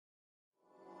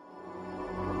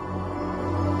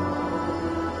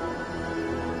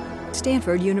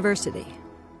Stanford University.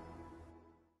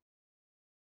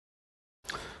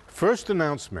 First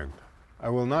announcement. I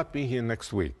will not be here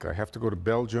next week. I have to go to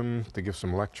Belgium to give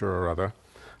some lecture or other.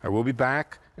 I will be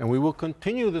back, and we will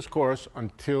continue this course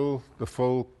until the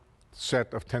full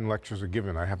set of 10 lectures are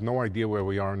given. I have no idea where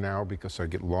we are now because I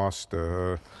get lost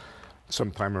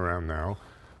sometime around now.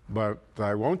 But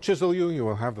I won't chisel you. You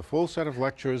will have the full set of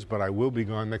lectures, but I will be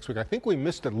gone next week. I think we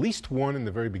missed at least one in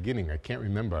the very beginning. I can't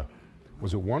remember.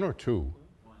 Was it one or two?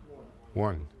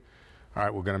 One. All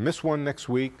right, we're going to miss one next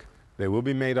week. They will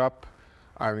be made up.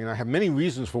 I mean, I have many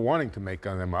reasons for wanting to make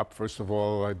them up. First of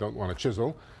all, I don't want to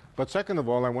chisel. But second of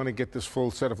all, I want to get this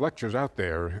full set of lectures out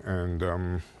there.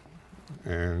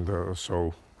 And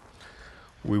so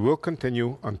we will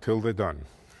continue until they're done.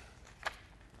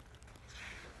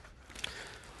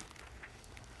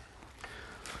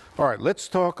 All right, let's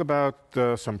talk about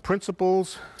some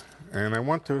principles. And I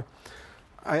want to,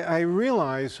 I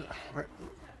realize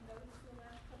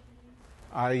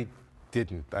I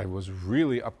didn't. I was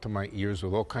really up to my ears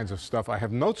with all kinds of stuff. I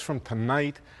have notes from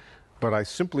tonight, but I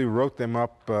simply wrote them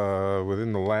up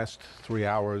within the last 3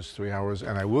 hours,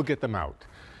 and I will get them out.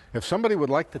 If somebody would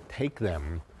like to take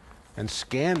them and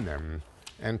scan them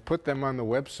and put them on the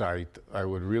website, I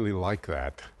would really like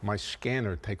that. My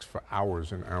scanner takes for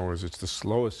hours and hours. It's the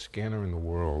slowest scanner in the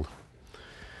world.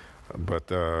 But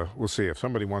we'll see. If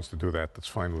somebody wants to do that, that's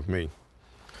fine with me.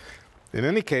 In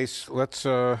any case, let's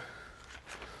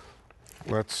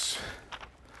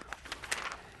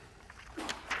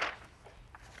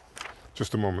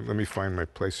just a moment. Let me find my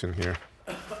place in here.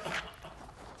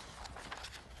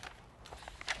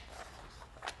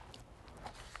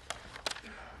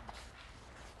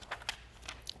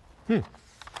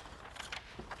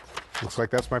 Looks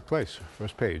like that's my place,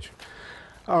 first page.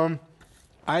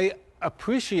 I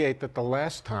appreciate that the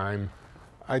last time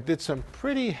I did some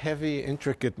pretty heavy,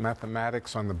 intricate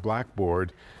mathematics on the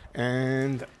blackboard,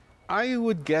 and I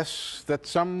would guess that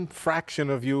some fraction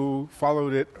of you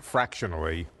followed it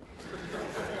fractionally.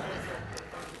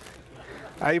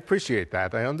 I appreciate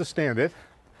that. I understand it.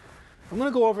 I'm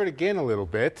going to go over it again a little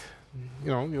bit.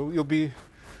 You know, you'll be...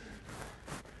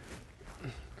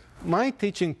 My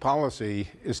teaching policy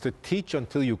is to teach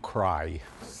until you cry.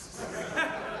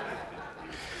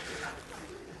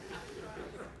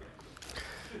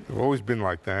 I've always been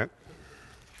like that.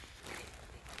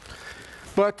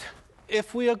 But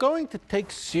if we are going to take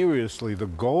seriously the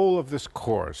goal of this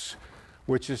course,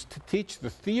 which is to teach the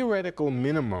theoretical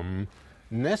minimum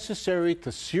necessary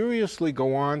to seriously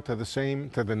go on to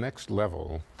the next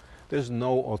level, there's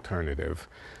no alternative.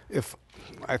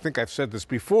 I think I've said this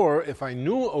before, if I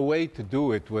knew a way to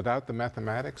do it without the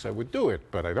mathematics, I would do it,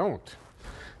 but I don't.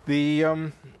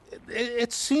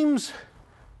 It seems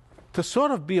to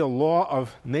sort of be a law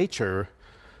of nature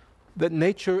that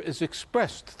nature is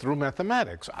expressed through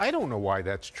mathematics. I don't know why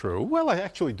that's true. Well, I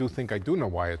actually do think I do know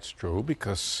why it's true,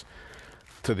 because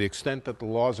to the extent that the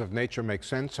laws of nature make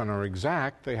sense and are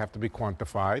exact, they have to be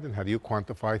quantified. And how do you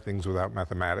quantify things without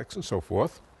mathematics and so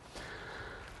forth?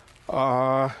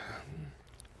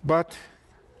 But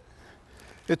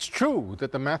it's true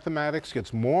that the mathematics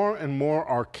gets more and more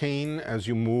arcane as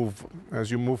you move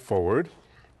forward.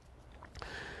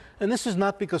 And this is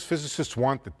not because physicists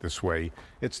want it this way.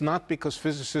 It's not because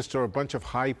physicists are a bunch of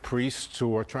high priests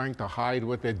who are trying to hide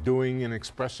what they're doing and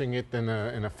expressing it in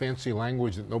a fancy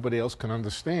language that nobody else can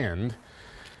understand.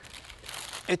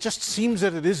 It just seems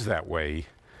that it is that way.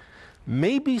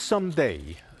 Maybe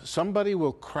someday somebody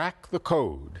will crack the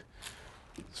code.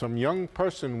 Some young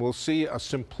person will see a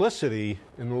simplicity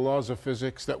in the laws of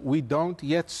physics that we don't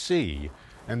yet see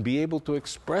and be able to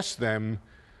express them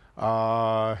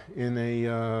in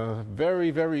a very,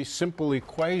 very simple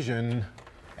equation,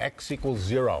 x equals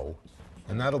 0,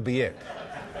 and that'll be it.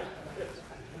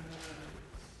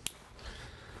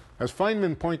 As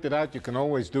Feynman pointed out, you can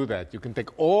always do that. You can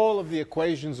take all of the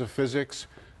equations of physics,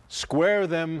 square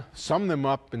them, sum them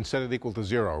up, and set it equal to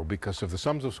 0, because if the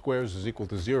sums of squares is equal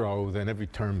to 0, then every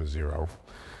term is 0.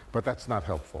 But that's not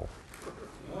helpful.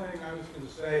 The only thing I was going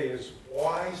to say is,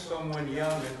 why someone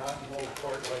young and not an old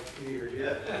fart like Peter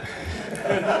yet?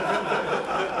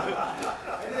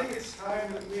 I think it's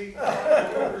time that we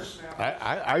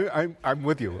oversnap. I'm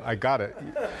with you. I got it.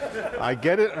 I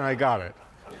get it, and I got it.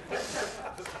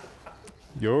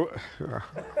 You're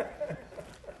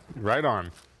right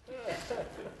on.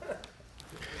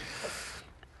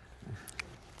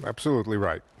 Absolutely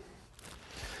right.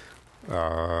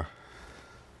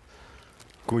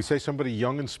 Can we say somebody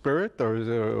young in spirit, or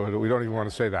we don't even want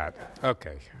to say that?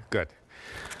 Okay, good.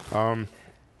 Yeah.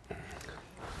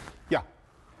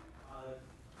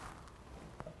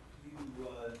 You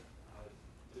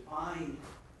defined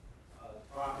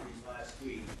properties last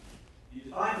week. You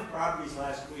defined the properties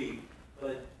last week,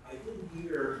 but I didn't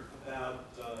hear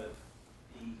about the,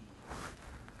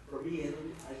 for me, I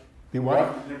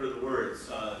don't remember the words,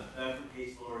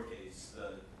 uppercase, lowercase,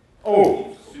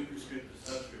 superscript,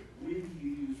 the subscript. When do you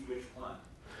use which one?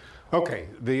 Okay,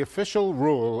 the official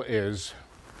rule is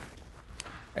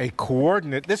a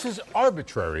coordinate. This is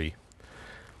arbitrary,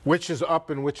 which is up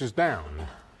and which is down.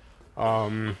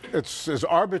 It's as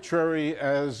arbitrary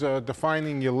as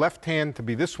defining your left hand to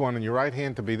be this one and your right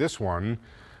hand to be this one.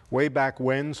 Way back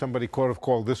when, somebody could have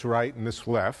called this right and this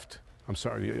left. I'm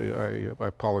sorry, I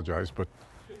apologize, but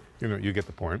you know, you get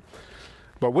the point.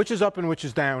 But which is up and which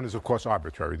is down is, of course,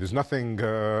 arbitrary. There's nothing,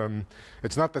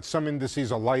 it's not that some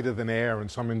indices are lighter than air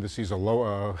and some indices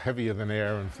are heavier than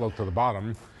air and float to the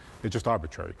bottom. It's just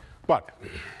arbitrary. But,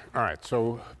 all right,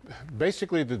 so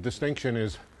basically the distinction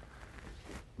is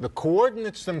the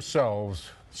coordinates themselves,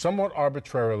 somewhat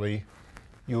arbitrarily,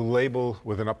 you label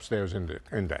with an upstairs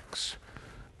index.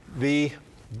 The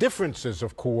differences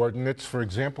of coordinates, for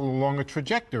example, along a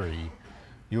trajectory,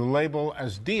 you label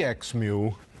as dx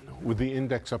mu with the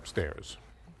index upstairs,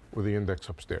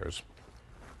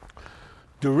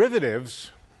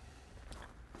 Derivatives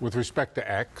with respect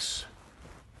to x,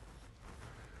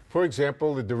 for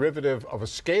example, the derivative of a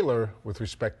scalar with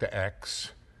respect to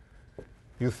x,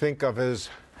 you think of as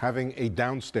having a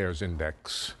downstairs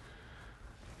index.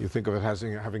 You think of it as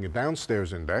having a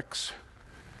downstairs index.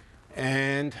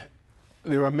 And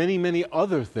there are many, many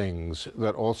other things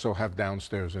that also have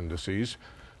downstairs indices.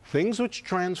 Things which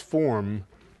transform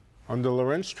under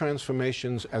Lorentz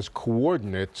transformations as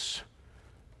coordinates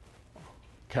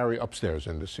carry upstairs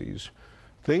indices.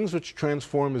 Things which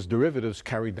transform as derivatives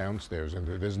carry downstairs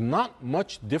indices. There's not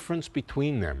much difference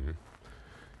between them.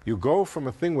 You go from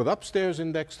a thing with upstairs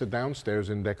index to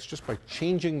downstairs index just by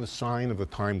changing the sign of the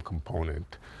time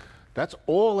component. That's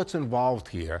all that's involved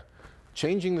here,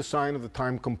 changing the sign of the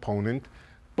time component,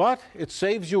 but it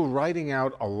saves you writing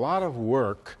out a lot of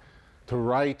work to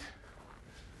write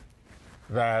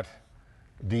that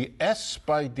ds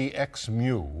by dx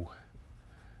mu,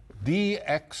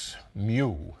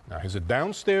 now here's a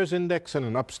downstairs index and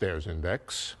an upstairs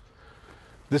index.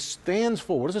 This stands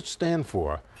for, what does it stand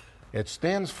for? It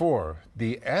stands for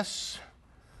ds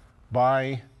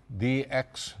by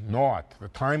dx naught, the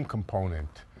time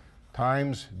component,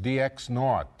 times dx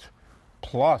naught,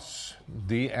 plus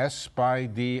ds by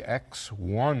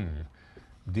dx1,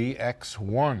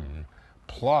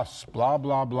 plus blah,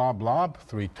 blah, blah, blah,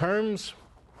 3 terms.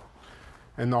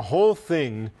 And the whole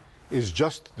thing is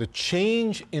just the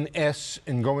change in s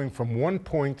in going from one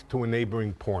point to a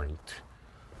neighboring point,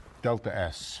 delta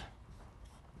s.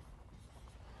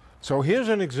 So here's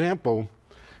an example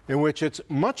in which it's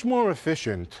much more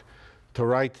efficient to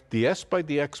write ds by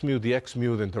dx mu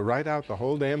than to write out the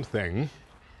whole damn thing.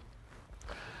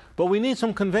 But we need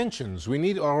some conventions. We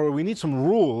need some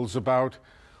rules about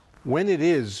when it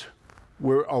is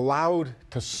we're allowed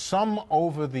to sum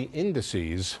over the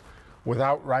indices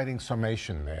without writing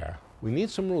summation there. We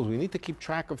need some rules. We need to keep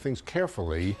track of things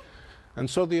carefully. And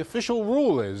so the official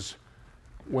rule is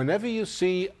whenever you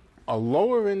see a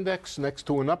lower index next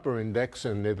to an upper index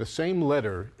and they're the same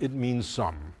letter, it means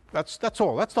sum. That's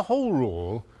all. That's the whole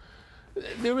rule.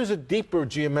 There is a deeper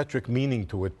geometric meaning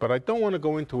to it, but I don't want to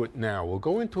go into it now. We'll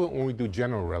go into it when we do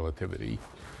general relativity.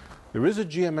 There is a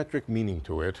geometric meaning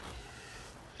to it.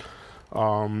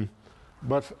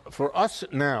 But for us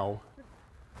now,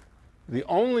 the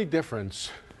only difference,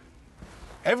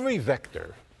 every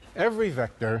vector,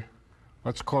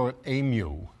 let's call it a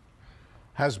mu,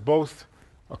 has both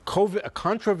a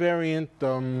contravariant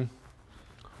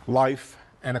life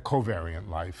and a covariant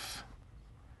life.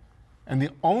 And the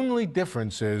only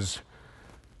difference is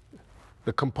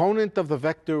the component of the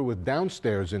vector with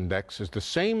downstairs index is the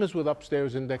same as with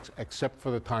upstairs index, except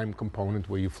for the time component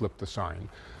where you flip the sign.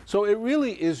 So it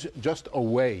really is just a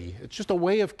way. It's just a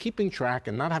way of keeping track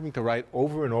and not having to write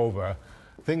over and over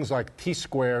things like t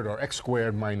squared or x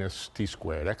squared minus t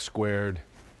squared, x squared,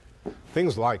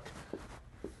 things like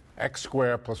x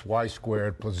squared plus y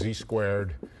squared plus z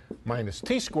squared minus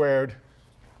t squared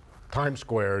times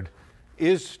squared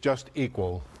is just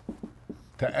equal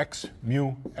to x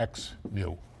mu x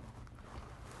mu.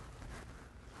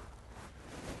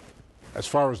 As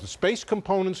far as the space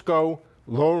components go,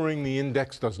 lowering the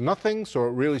index does nothing, so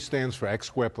it really stands for x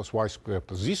squared plus y squared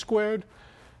plus z squared.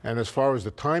 And as far as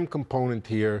the time component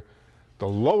here, the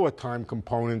lower time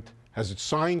component has its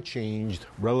sign changed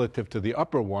relative to the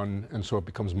upper one, and so it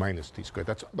becomes minus t squared.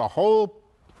 That's the whole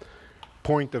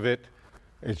point of it.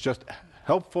 It's just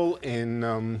helpful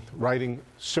in writing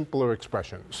simpler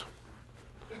expressions.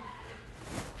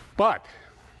 But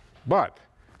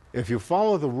if you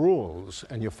follow the rules,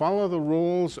 and you follow the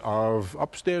rules of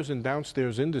upstairs and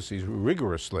downstairs indices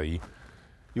rigorously,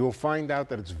 you will find out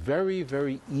that it's very,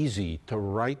 very easy to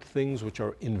write things which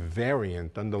are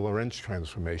invariant under Lorentz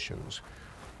transformations.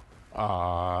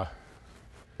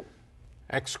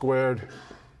 X squared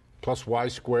plus y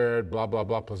squared, blah, blah,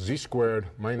 blah, plus z squared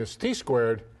minus t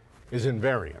squared is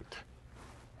invariant.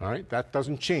 All right? That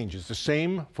doesn't change. It's the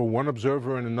same for one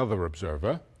observer and another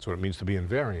observer. That's what it means to be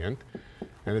invariant.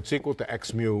 And it's equal to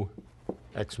x mu,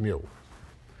 x mu.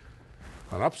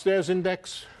 An upstairs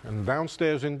index and a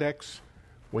downstairs index,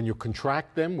 when you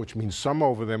contract them, which means sum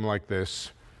over them like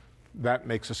this, that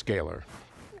makes a scalar.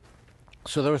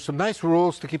 So there are some nice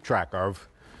rules to keep track of.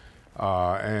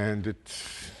 And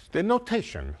they're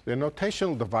notation. They're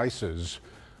notational devices,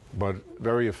 but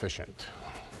very efficient.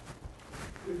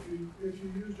 If you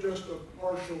use just a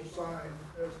partial sign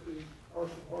as the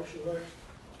partial x,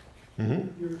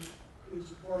 is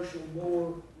the partial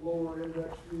lower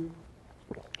index mu?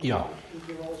 Yeah.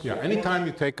 Yeah. Anytime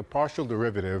you take a partial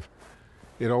derivative,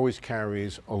 it always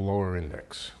carries a lower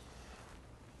index.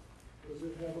 Does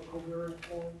it have a covariant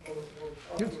form or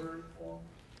covariant form?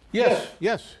 Yes,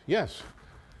 yes, yes.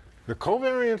 The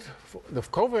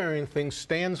covariant thing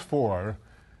stands for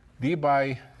d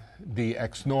by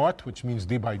dx naught, which means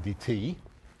d by dt,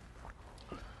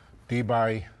 d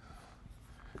by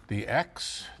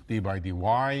dx, d by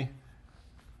dy,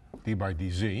 d by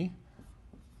dz.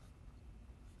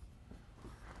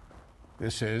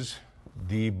 This is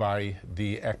d by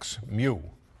dx mu.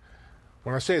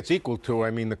 When I say it's equal to,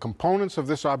 I mean the components of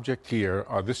this object here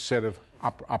are this set of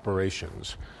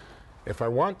operations. If I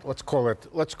want, let's call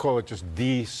it just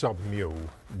d sub mu,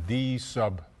 d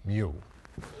sub mu.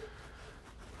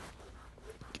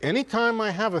 Anytime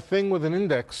I have a thing with an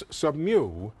index sub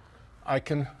mu, I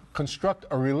can construct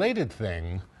a related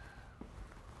thing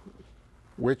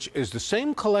which is the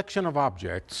same collection of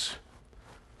objects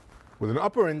with an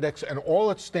upper index, and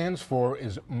all it stands for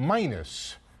is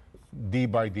minus d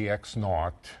by dx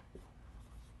naught,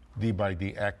 d by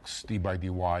dx, d by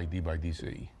dy, d by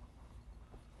dz.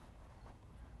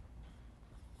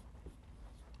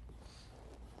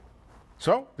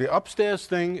 So the upstairs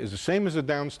thing is the same as the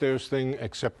downstairs thing,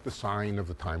 except the sign of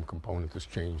the time component has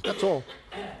changed. That's all.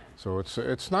 So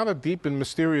it's not a deep and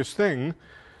mysterious thing,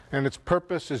 and its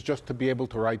purpose is just to be able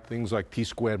to write things like t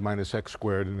squared minus x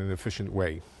squared in an efficient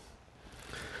way.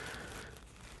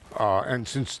 And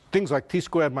since things like t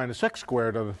squared minus x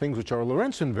squared are the things which are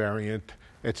Lorentz invariant,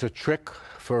 it's a trick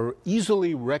for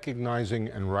easily recognizing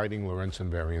and writing Lorentz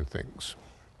invariant things.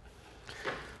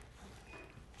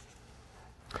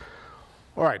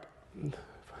 All right,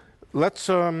 let's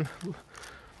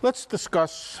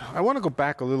discuss. I want to go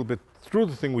back a little bit through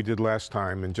the thing we did last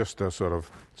time and just sort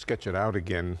of sketch it out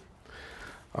again,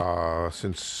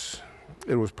 since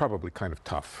it was probably kind of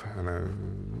tough,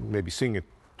 and maybe seeing it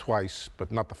twice,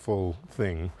 but not the full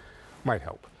thing, might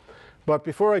help. But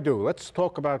before I do, let's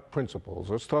talk about principles.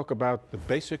 Let's talk about the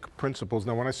basic principles.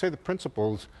 Now, when I say the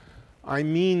principles, I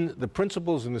mean the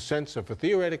principles in the sense of a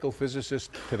theoretical physicist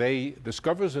today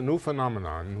discovers a new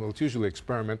phenomenon. Well, it's usually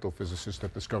experimental physicists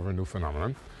that discover a new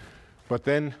phenomenon. But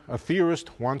then a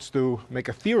theorist wants to make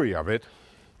a theory of it.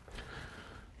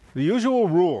 The usual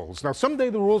rules. Now, someday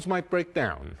the rules might break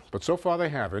down, but so far they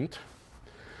haven't.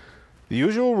 The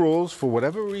usual rules, for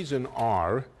whatever reason,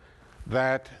 are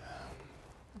that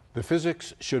the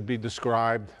physics should be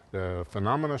described, the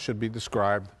phenomena should be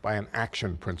described by an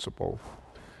action principle.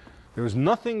 There is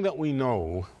nothing that we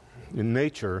know in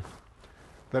nature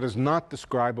that is not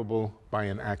describable by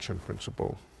an action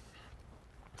principle.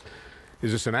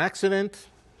 Is this an accident?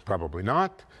 Probably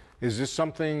not. Is this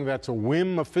something that's a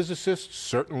whim of physicists?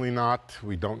 Certainly not.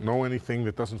 We don't know anything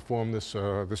that doesn't form this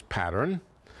pattern.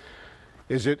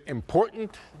 Is it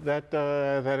important that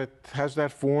it has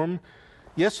that form?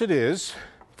 Yes, it is.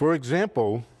 For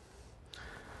example,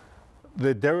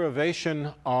 the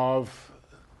derivation of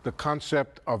the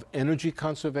concept of energy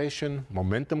conservation,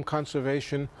 momentum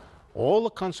conservation, all the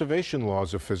conservation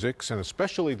laws of physics, and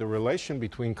especially the relation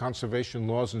between conservation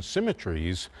laws and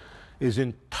symmetries, is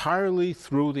entirely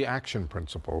through the action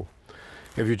principle.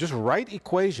 If you just write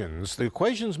equations, the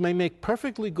equations may make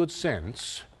perfectly good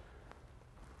sense,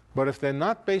 but if they're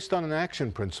not based on an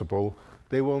action principle,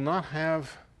 they will not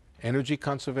have energy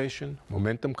conservation,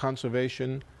 momentum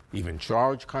conservation, even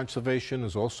charge conservation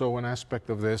is also an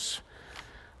aspect of this.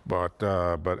 But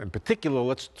in particular,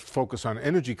 let's focus on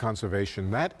energy conservation.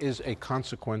 That is a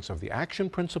consequence of the action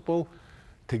principle,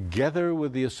 together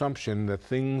with the assumption that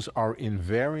things are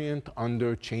invariant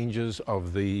under changes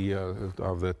of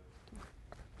the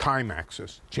time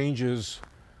axis, changes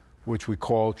which we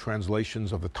call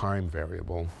translations of the time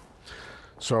variable.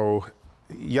 So,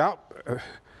 yeah,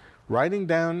 writing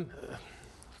down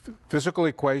physical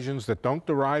equations that don't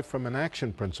derive from an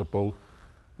action principle,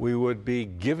 we would be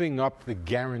giving up the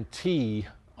guarantee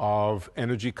of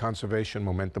energy conservation,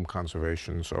 momentum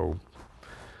conservation. So,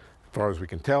 as far as we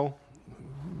can tell,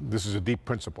 this is a deep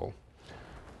principle.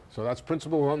 So that's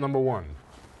principle number one.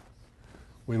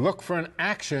 We look for an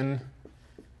action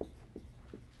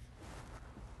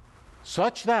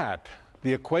such that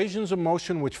the equations of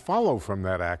motion which follow from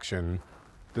that action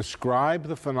describe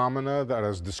the phenomena that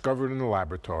is discovered in the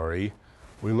laboratory.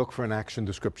 We look for an action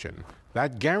description.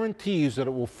 That guarantees that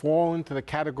it will fall into the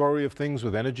category of things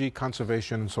with energy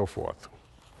conservation and so forth.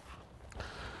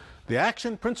 The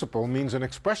action principle means an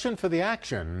expression for the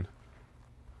action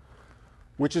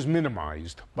which is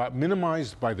minimized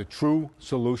by the true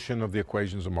solution of the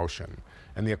equations of motion.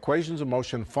 And the equations of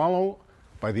motion follow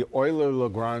by the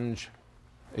Euler-Lagrange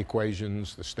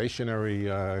equations, the stationary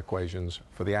equations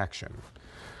for the action.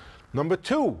 Number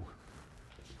two,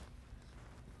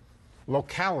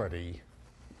 locality.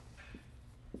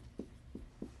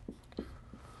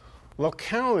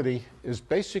 Locality is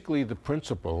basically the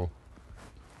principle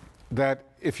that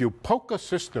if you poke a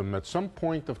system at some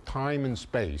point of time and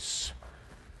space,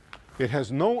 it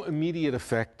has no immediate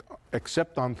effect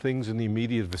except on things in the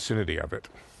immediate vicinity of it.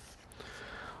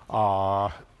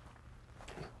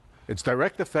 Its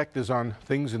direct effect is on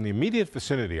things in the immediate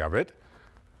vicinity of it.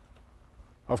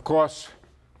 Of course,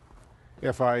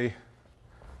 if I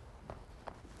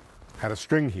had a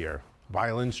string here,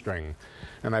 violin string,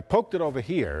 and I poked it over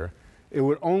here, it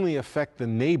would only affect the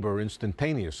neighbor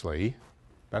instantaneously.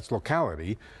 That's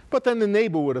locality. But then the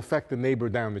neighbor would affect the neighbor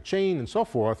down the chain and so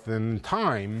forth. And in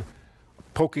time,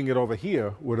 poking it over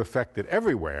here would affect it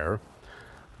everywhere.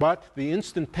 But the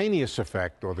instantaneous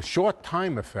effect, or the short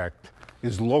time effect,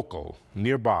 is local,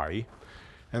 nearby.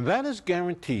 And that is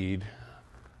guaranteed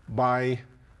by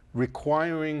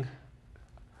requiring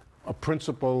a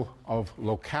principle of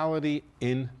locality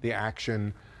in the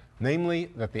action, namely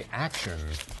that the action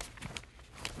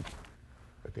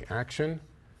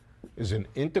is an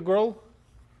integral.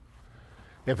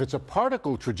 If it's a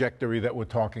particle trajectory that we're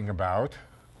talking about,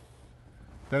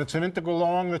 then it's an integral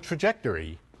along the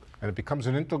trajectory, and it becomes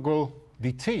an integral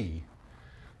dt.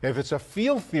 If it's a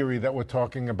field theory that we're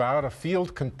talking about, a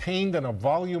field contained in a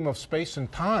volume of space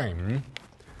and time,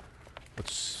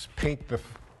 let's paint the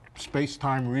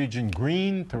space-time region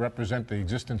green to represent the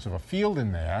existence of a field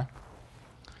in there,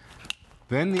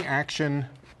 then the action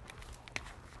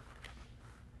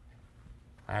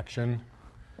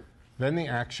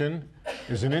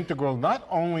is an integral not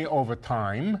only over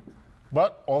time,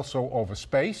 but also over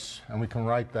space, and we can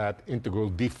write that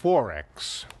integral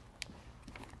d4x.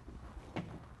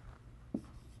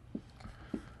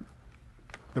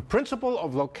 The principle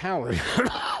of locality,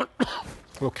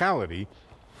 locality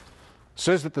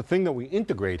says that the thing that we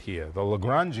integrate here, the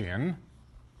Lagrangian,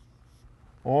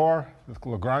 or the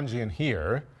Lagrangian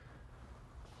here,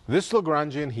 this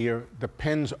Lagrangian here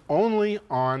depends only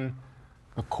on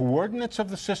the coordinates of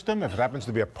the system. If it happens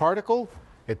to be a particle,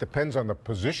 it depends on the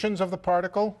positions of the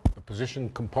particle, the position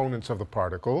components of the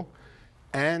particle,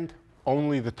 and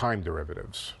only the time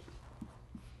derivatives,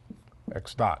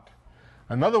 x dot.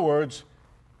 In other words,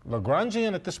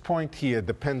 Lagrangian at this point here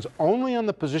depends only on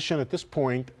the position at this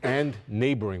point and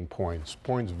neighboring points,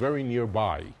 points very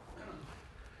nearby.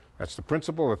 That's the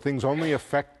principle that things only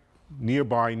affect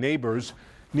nearby neighbors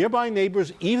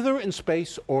either in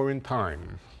space or in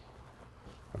time.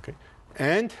 Okay.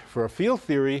 And for a field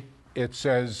theory, it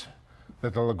says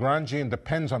that the Lagrangian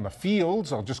depends on the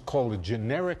fields, I'll just call the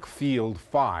generic field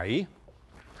phi,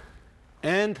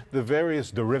 and the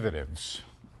various derivatives.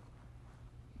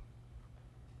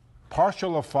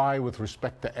 Partial of phi with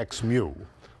respect to x mu.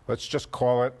 Let's just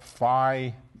call it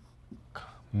phi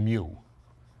mu.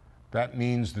 That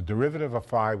means the derivative of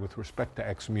phi with respect to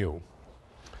x mu.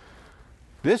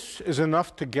 This is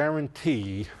enough to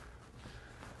guarantee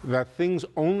that things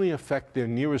only affect their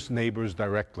nearest neighbors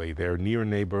directly, their near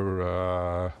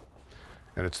neighbor,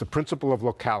 and it's the principle of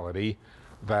locality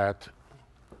that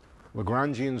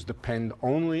Lagrangians depend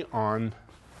only on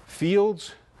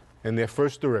fields and their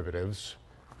first derivatives,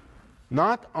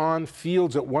 not on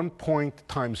fields at one point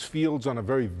times fields on a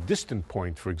very distant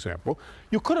point, for example.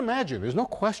 You could imagine, there's no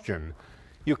question,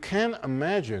 you can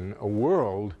imagine a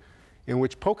world in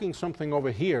which poking something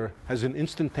over here has an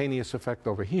instantaneous effect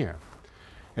over here.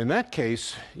 In that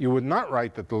case, you would not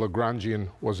write that the Lagrangian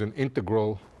was an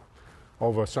integral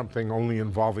over something only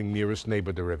involving nearest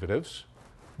neighbor derivatives,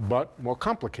 but more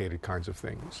complicated kinds of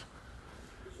things.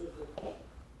 So the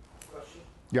question?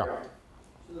 Yeah.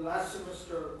 So So the last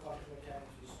semester of quantum mechanics,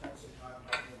 we spent some time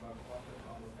talking about quantum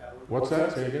non-locality. What's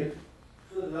that? Say again?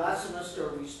 So the last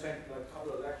semester, we spent like a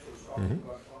couple of lectures talking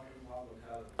about quantum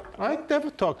non-locality. I never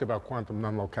talked about quantum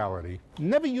non-locality.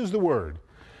 Never used the word.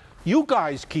 You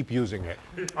guys keep using it.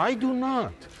 I do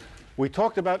not. We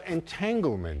talked about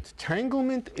entanglement.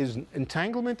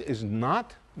 Entanglement is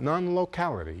not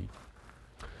non-locality.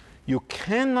 You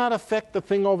cannot affect the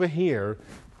thing over here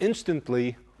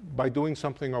instantly by doing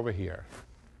something over here.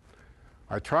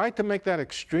 I tried to make that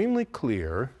extremely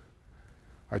clear.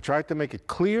 I tried to make it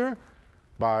clear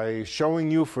by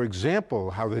showing you, for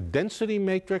example, how the density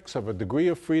matrix of a degree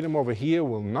of freedom over here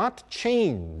will not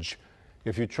change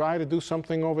if you try to do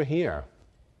something over here.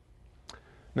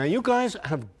 Now, you guys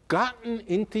have gotten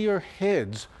into your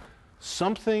heads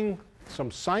some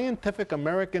scientific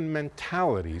American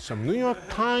mentality, some New York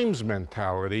Times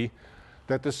mentality,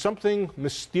 that there's something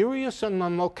mysterious and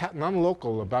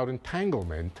non-local about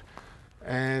entanglement,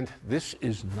 and this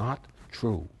is not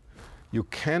true. You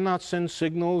cannot send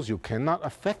signals, you cannot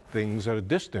affect things at a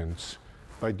distance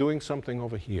by doing something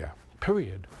over here,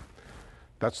 period.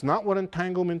 That's not what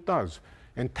entanglement does.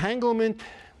 Entanglement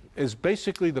is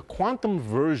basically the quantum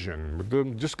version,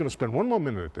 I'm just going to spend one more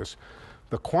minute at this,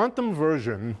 the quantum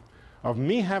version of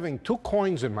me having two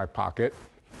coins in my pocket,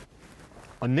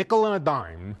 a nickel and a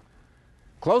dime,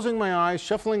 closing my eyes,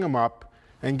 shuffling them up,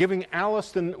 and giving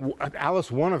Alice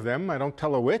one of them. I don't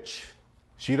tell her which.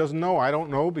 She doesn't know, I don't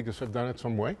know, because I've done it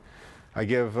some way. I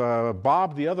give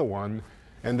Bob the other one,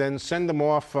 and then send them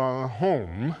off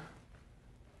home.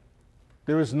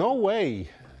 There is no way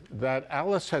that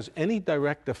Alice has any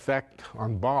direct effect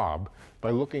on Bob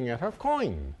by looking at her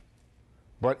coin.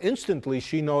 But instantly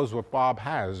she knows what Bob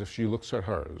has if she looks at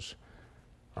hers.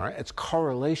 All right? It's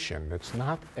correlation. It's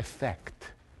not effect.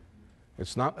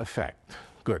 It's not effect.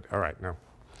 Good. All right. Now.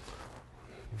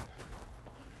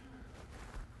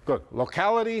 Good.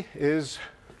 Locality is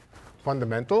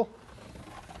fundamental.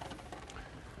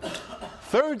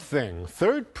 Third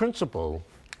principle,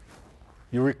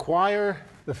 you require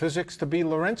the physics to be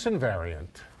Lorentz invariant.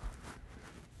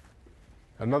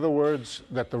 In other words,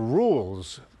 that the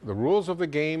rules of the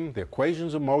game, the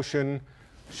equations of motion,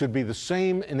 should be the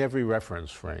same in every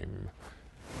reference frame.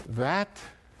 That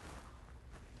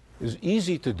is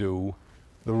easy to do.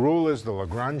 The rule is the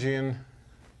Lagrangian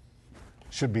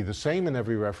should be the same in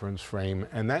every reference frame,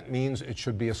 and that means it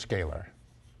should be a scalar.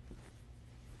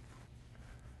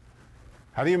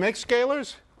 How do you make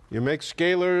scalars? You make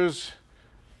scalars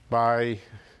by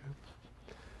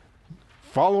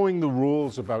following the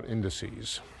rules about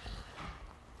indices.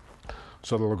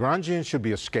 So the Lagrangian should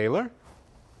be a scalar.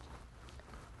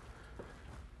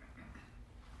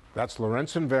 That's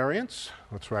Lorentz invariance.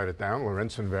 Let's write it down,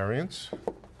 Lorentz invariance.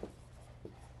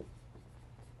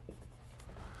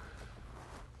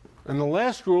 And the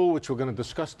last rule, which we're going to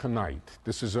discuss tonight,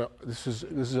 this is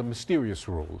a mysterious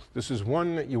rule. This is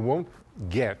one that you won't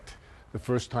get the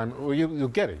first time. Well, you'll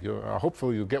get it.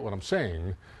 Hopefully you'll get what I'm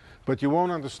saying, but you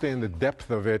won't understand the depth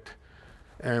of it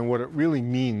and what it really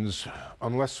means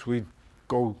unless we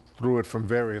go through it from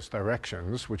various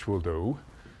directions, which we'll do.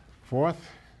 Fourth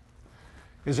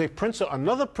is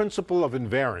another principle of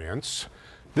invariance.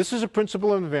 This is a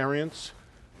principle of invariance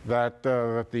that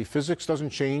the physics doesn't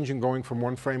change in going from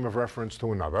one frame of reference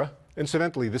to another.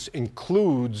 Incidentally, this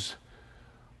includes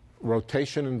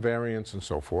rotation invariance and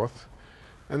so forth.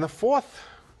 And the fourth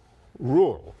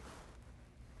rule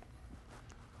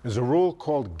is a rule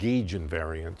called gauge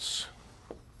invariance.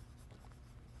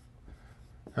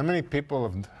 How many people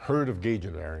have heard of gauge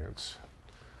invariance?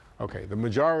 Okay, the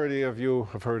majority of you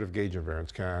have heard of gauge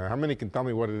invariance. How many can tell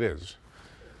me what it is?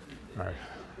 All right,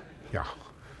 yeah.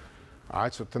 All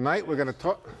right, so tonight we're going to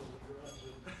talk.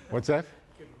 What's that?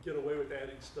 You can get away with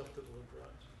adding stuff to the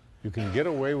Lagrange. You can get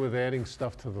away with adding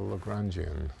stuff to the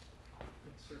Lagrangian.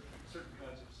 Certain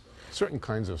kinds of stuff. Certain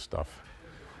kinds of stuff.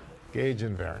 Gauge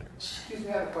invariance. Excuse me,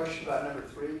 I have a question about number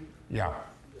 3. Yeah.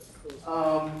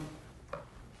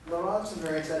 Lorentz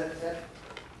invariance, that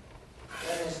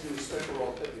has to do with special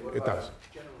relativity. What It about does.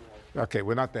 general relativity? Okay,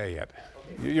 we're not there yet.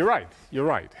 Okay. You're right. You're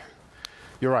right.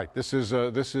 You're right. This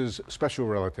is special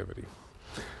relativity.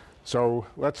 So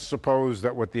let's suppose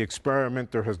that what the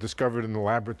experimenter has discovered in the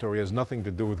laboratory has nothing to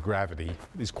do with gravity.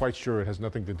 He's quite sure it has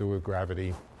nothing to do with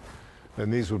gravity. Then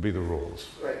these would be the rules.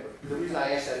 Right. But the reason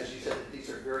I asked that is you said that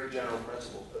these are very general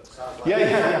principles, but it sounds like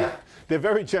Yeah. They're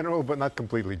very general, but not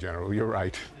completely general. You're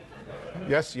right.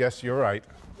 Yes, you're right.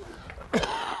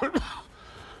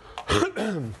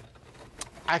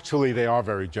 Actually, they are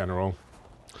very general.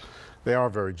 They are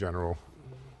very general.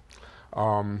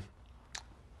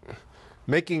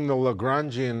 making the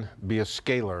Lagrangian be a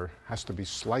scalar has to be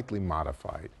slightly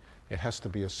modified. It has to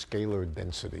be a scalar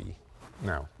density.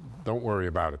 Now, don't worry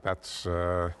about it. That's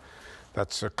a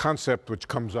concept which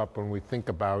comes up when we think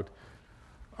about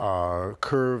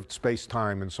curved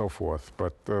space-time and so forth.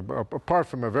 But apart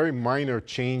from a very minor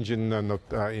change in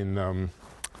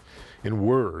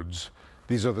words,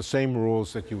 these are the same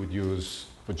rules that you would use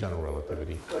for general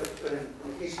relativity. But in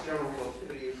the case of general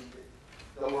relativity,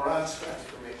 the Lorentz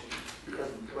transformation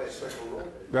doesn't play a special role.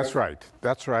 That's right.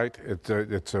 That's right.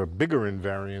 It's a bigger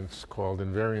invariance called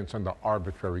invariance under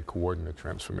arbitrary coordinate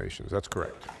transformations. That's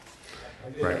correct. I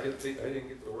didn't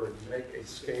get the word. Make a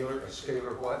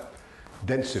scalar what?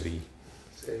 Density.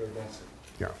 Scalar density.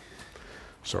 Yeah.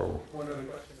 So, One other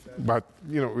question. but,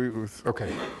 you know,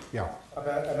 okay. Yeah.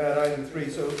 About item 3,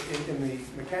 so in the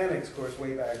mechanics course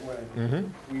way back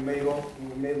when, we made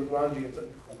Lagrangians. The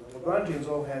Lagrangians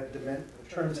all had the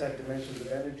terms had dimensions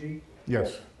of energy.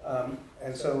 Yes.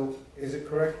 And so, is it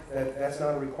correct that that's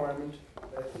not a requirement?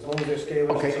 That as long as they're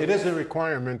scalars. Okay, it is a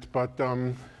requirement, but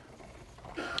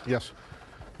yes,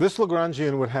 this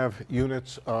Lagrangian would have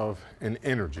units of an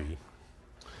energy.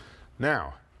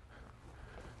 Now,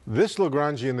 this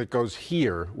Lagrangian that goes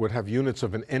here would have units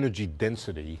of an energy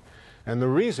density. And the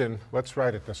reason, let's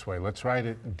write it this way. Let's write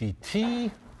it dt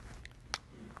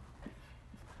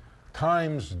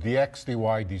times dx, dy,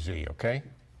 dz, okay?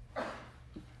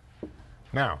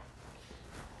 Now,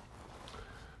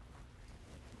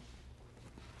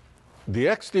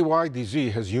 dx, dy,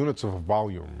 dz has units of a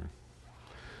volume.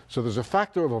 So there's a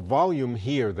factor of a volume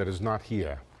here that is not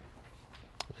here.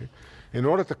 Okay? In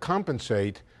order to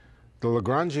compensate, the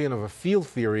Lagrangian of a field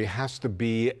theory has to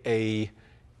be a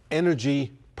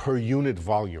energy per unit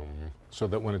volume, so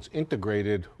that when it's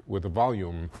integrated with a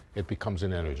volume, it becomes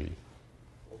an energy.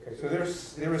 Okay, so there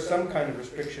is some kind of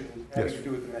restriction having to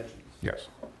do with dimensions. Yes.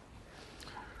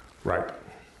 Right.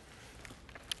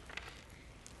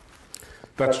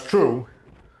 That's true,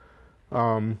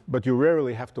 but you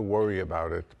rarely have to worry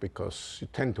about it because you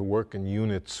tend to work in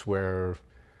units where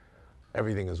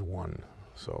everything is one.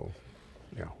 So,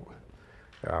 yeah.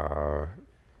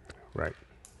 Right.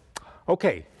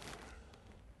 Okay.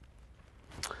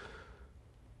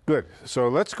 Good. So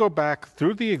let's go back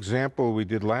through the example we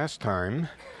did last time,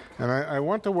 and I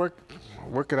want to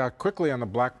work it out quickly on the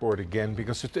blackboard again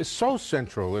because it is so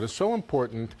central, it is so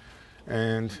important,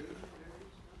 and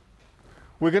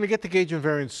we're going to get to gauge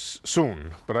invariance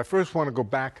soon, but I first want to go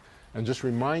back and just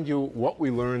remind you what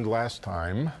we learned last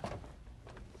time.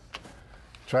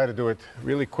 Try to do it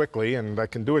really quickly, and I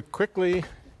can do it quickly,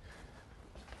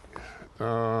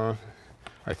 I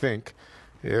think,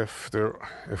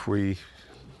 if we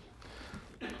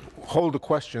hold the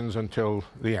questions until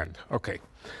the end. Okay.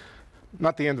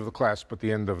 Not the end of the class, but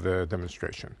the end of the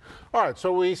demonstration. All right,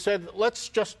 so we said, let's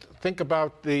just think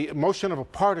about the motion of a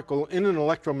particle in an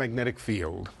electromagnetic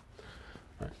field.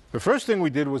 Right. The first thing we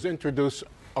did was introduce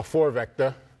a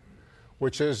 4-vector,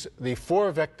 which is the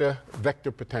 4-vector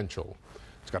vector potential.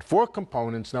 It's got 4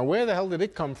 components. Now, where the hell did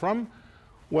it come from?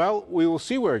 Well, we will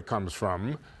see where it comes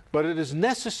from, but it is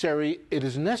necessary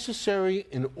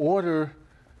in order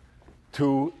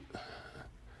to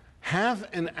have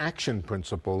an action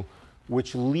principle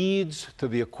which leads to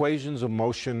the equations of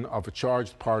motion of a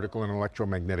charged particle in an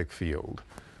electromagnetic field.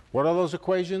 What are those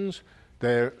equations?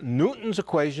 They're Newton's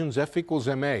equations, F equals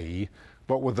ma,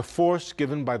 but with the force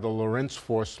given by the Lorentz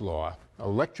force law,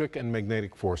 electric and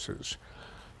magnetic forces.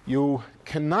 You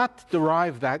cannot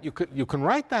derive that. You can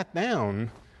write that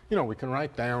down. You know, we can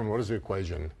write down, what is the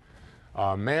equation?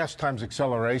 Mass times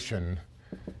acceleration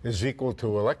is equal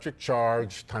to electric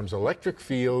charge times electric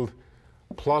field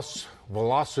plus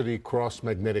velocity cross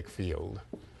magnetic field.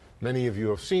 Many of you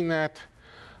have seen that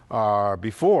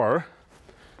before,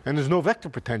 and there's no vector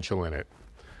potential in it.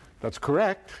 That's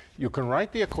correct. You can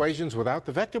write the equations without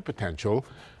the vector potential,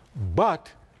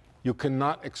 but you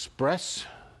cannot express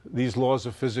these laws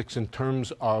of physics in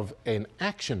terms of an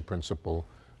action principle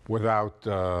without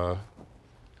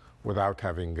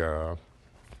having a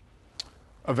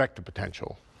vector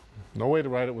potential. No way to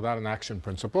write it without an action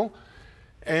principle.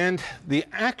 And the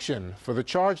action for the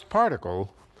charged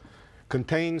particle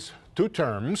contains 2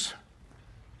 terms.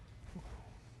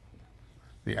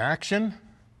 The action,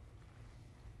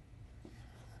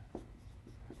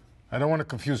 I don't want to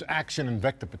confuse action and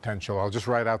vector potential. I'll just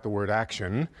write out the word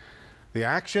action. The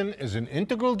action is an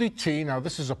integral dt. Now,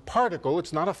 this is a particle.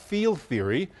 It's not a field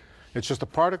theory. It's just a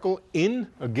particle in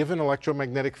a given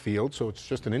electromagnetic field, so it's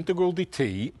just an integral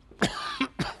dt.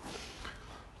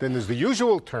 Then there's the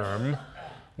usual term,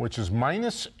 which is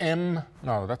minus m.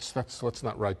 No, let's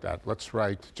not write that. Let's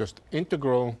write just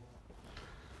integral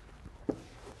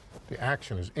The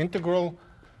action is integral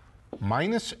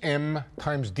minus m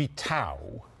times d tau.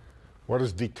 What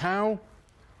is d tau?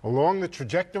 Along the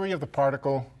trajectory of the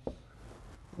particle,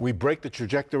 we break the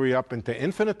trajectory up into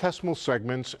infinitesimal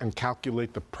segments and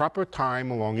calculate the proper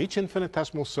time along each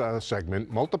infinitesimal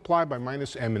segment, multiply by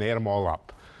minus m, and add them all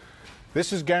up.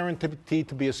 This is guaranteed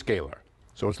to be a scalar,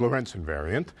 so it's Lorentz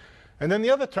invariant. And then the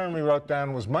other term we wrote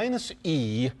down was minus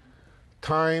e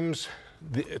times,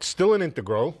 it's still an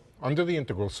integral, under the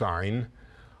integral sign,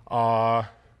 a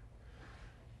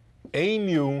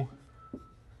mu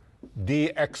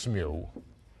dx mu.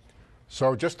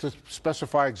 So just to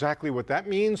specify exactly what that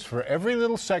means, for every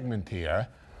little segment here,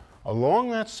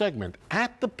 along that segment,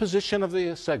 at the position of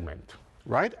the segment,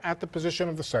 right at the position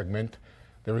of the segment,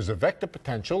 there is a vector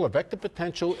potential. A vector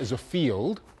potential is a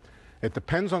field. It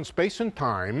depends on space and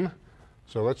time.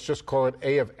 So let's just call it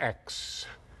A of x.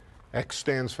 X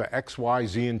stands for x, y,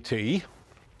 z, and t.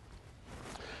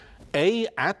 A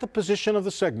at the position of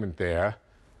the segment there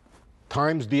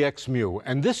times dx mu.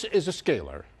 And this is a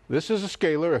scalar. This is a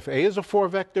scalar. If A is a 4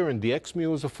 vector and dx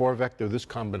mu is a 4 vector, this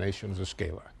combination is a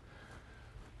scalar.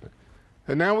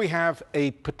 And now we have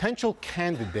a potential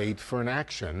candidate for an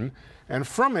action, and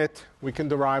from it we can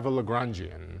derive a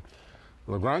Lagrangian.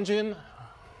 Lagrangian,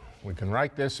 we can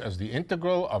write this as the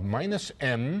integral of minus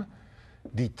m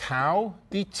d tau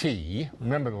dt.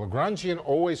 Remember, the Lagrangian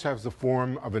always has the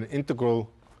form of an integral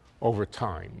over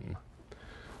time,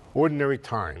 ordinary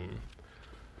time.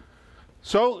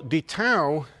 So d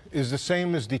tau is the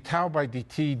same as d tau by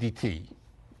dt dt.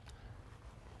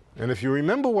 And if you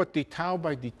remember what d tau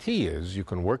by dt is, you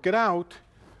can work it out.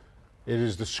 It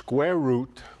is the square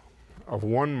root of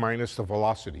 1 minus the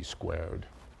velocity squared.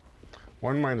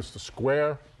 1 minus the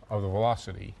square of the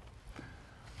velocity.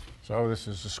 So this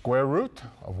is the square root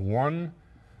of 1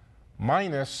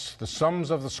 minus the sums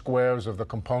of the squares of the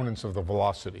components of the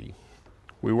velocity.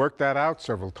 We worked that out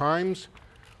several times.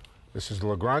 This is the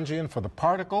Lagrangian for the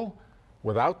particle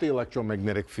without the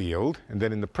electromagnetic field. And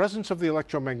then in the presence of the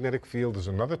electromagnetic field is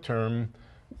another term,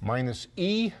 minus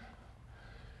E.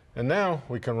 And now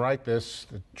we can write this.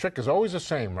 The trick is always the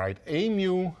same, right? A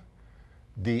mu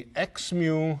dx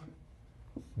mu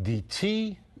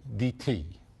dt dt.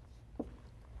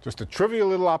 Just a trivial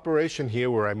little operation here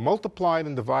where I multiplied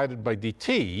and divided by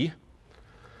dt.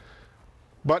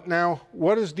 But now,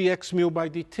 what is dx mu by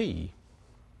dt?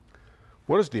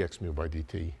 What is dx mu by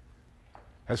dt?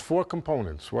 Has 4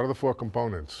 components. What are the 4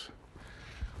 components?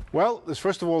 Well, there's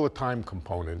first of all the time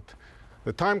component.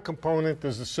 The time component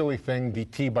is the silly thing,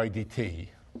 dt by dt.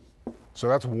 So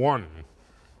that's 1.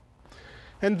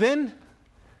 And then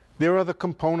there are the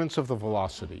components of the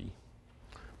velocity.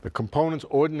 The components,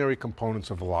 ordinary components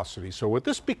of velocity. So what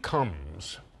this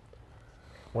becomes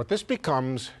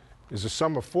is a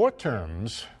sum of 4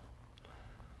 terms.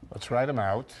 Let's write them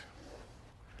out.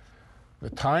 The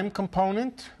time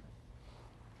component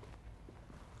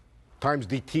times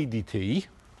dt dt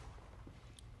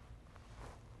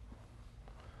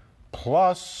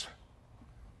plus,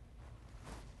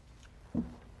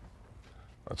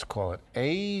 let's call it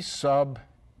a sub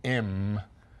m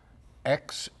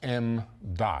xm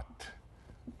dot.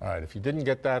 All right, if you didn't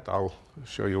get that, I'll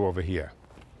show you over here.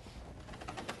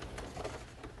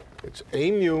 It's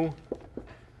a mu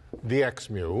dx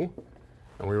mu,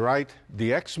 and we write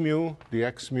dx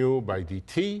mu by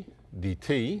dt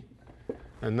dt.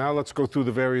 And now let's go through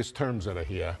the various terms that are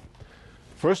here.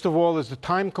 First of all is the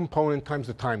time component times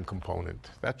the time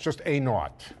component. That's just a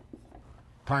naught,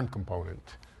 time component,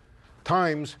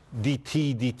 times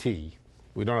dt dt.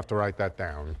 We don't have to write that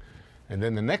down. And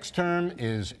then the next term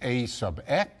is a sub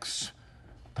x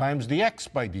times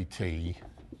dx by dt.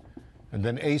 And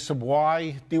then a sub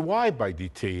y dy by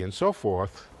dt, and so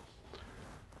forth.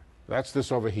 That's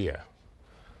this over here.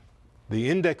 The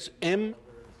index m.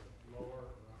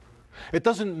 It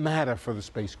doesn't matter for the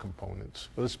space components.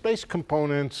 For the space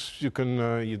components, you can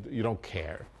you don't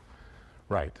care,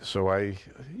 right? So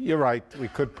you're right. We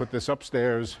could put this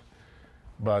upstairs,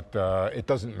 but it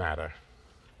doesn't matter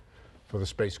for the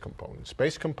space components.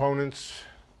 Space components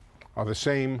are the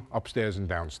same upstairs and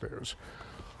downstairs.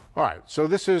 All right. So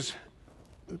this is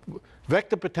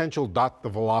vector potential dot the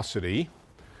velocity,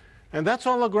 and that's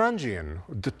our Lagrangian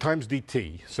times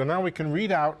dt. So now we can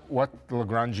read out what the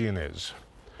Lagrangian is.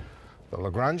 The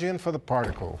Lagrangian for the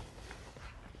particle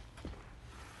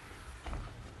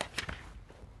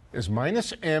is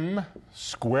minus m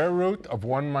square root of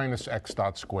 1 minus x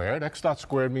dot squared. X dot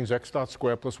squared means x dot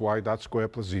squared plus y dot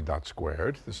squared plus z dot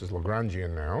squared. This is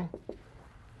Lagrangian now.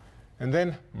 And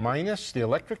then minus the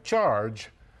electric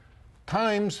charge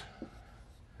times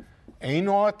a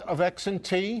naught of x and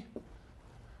t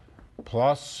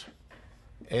plus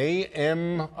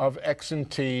am of x and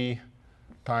t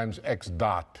times x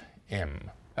dot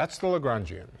m. That's the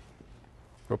Lagrangian.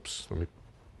 Oops, let me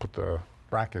put the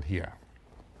bracket here.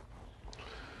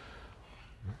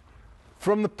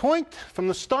 From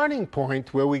the starting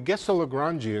point where we guess a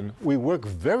Lagrangian, we work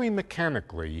very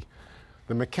mechanically.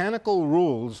 The mechanical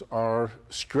rules are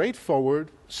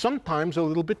straightforward, sometimes a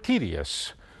little bit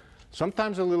tedious.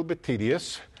 Sometimes a little bit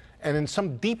tedious, and in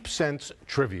some deep sense,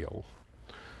 trivial.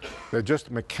 They're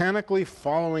just mechanically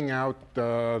following out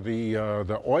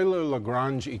the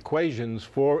Euler-Lagrange equations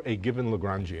for a given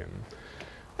Lagrangian.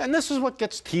 And this is what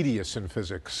gets tedious in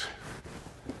physics.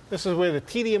 This is where the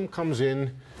tedium comes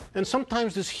in, and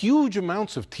sometimes there's huge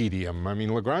amounts of tedium. I mean,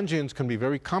 Lagrangians can be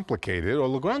very complicated, or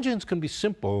Lagrangians can be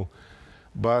simple,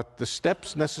 but the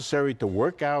steps necessary to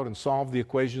work out and solve the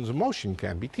equations of motion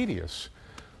can be tedious.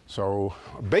 So,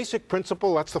 a basic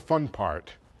principle, that's the fun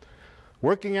part.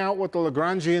 Working out what the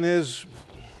Lagrangian is,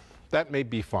 that may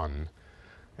be fun.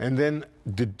 And then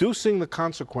deducing the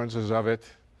consequences of it,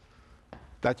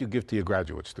 that you give to your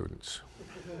graduate students.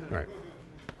 Right.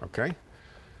 Okay?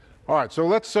 All right, so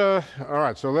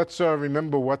let's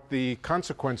remember what the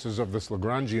consequences of this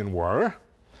Lagrangian were.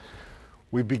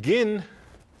 We begin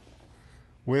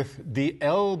with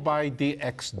dl by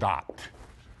dx dot.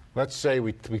 Let's say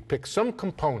we pick some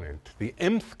component, the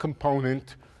mth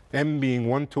component, m being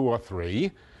 1, 2, or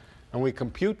 3, and we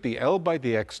compute the L by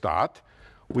dx dot.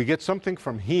 We get something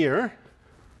from here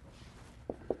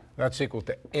that's equal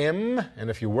to m, and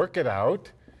if you work it out,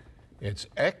 it's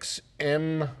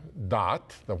xm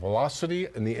dot, the velocity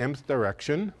in the mth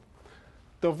direction,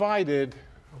 divided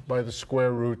by the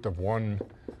square root of 1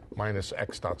 minus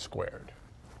x dot squared.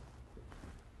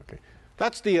 Okay.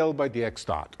 That's the L by dx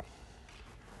dot.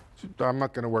 I'm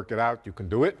not going to work it out. You can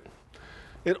do it.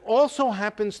 It also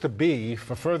happens to be,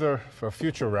 for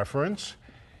future reference,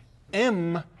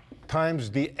 m times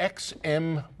the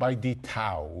xm by d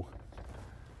tau.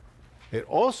 It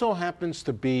also happens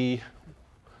to be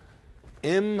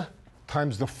m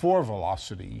times the 4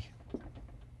 velocity,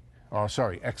 or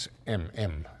sorry,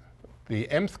 xmm, the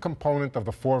mth component of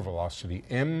the 4 velocity,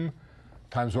 m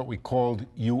times what we called um.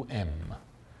 You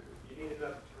need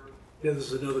another term. Yeah,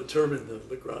 there's another term in the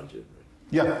Lagrangian. Right?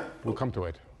 Yeah, we'll come to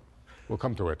it. We'll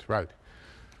come to it, right.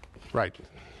 Right,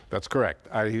 that's correct.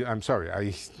 I'm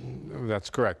sorry, that's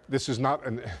correct. This is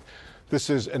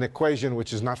an equation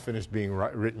which is not finished being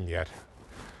written yet.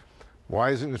 Why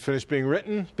isn't it finished being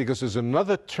written? Because there's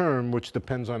another term which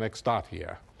depends on x dot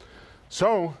here.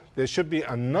 So there should be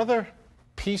another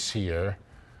piece here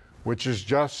which is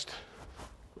just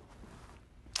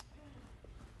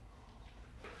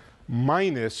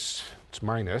minus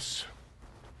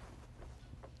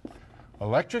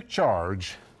electric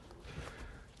charge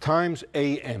times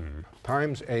am,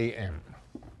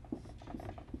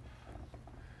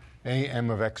 am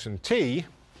of x and t.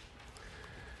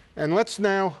 And let's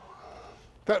now,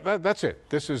 that's it.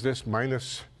 This is this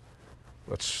minus,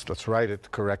 let's write it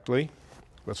correctly.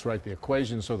 Let's write the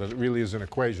equation so that it really is an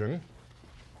equation.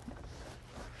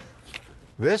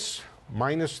 This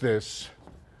minus this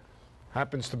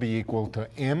happens to be equal to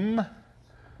m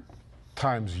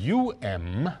times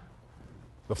um,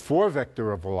 the 4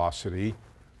 vector of velocity,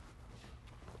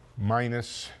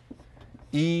 minus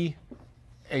e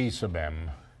a sub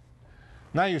m.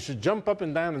 Now you should jump up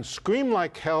and down and scream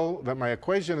like hell that my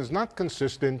equation is not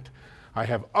consistent. I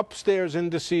have upstairs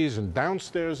indices and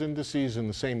downstairs indices in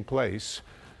the same place,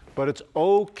 but it's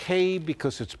okay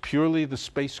because it's purely the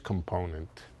space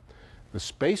component. The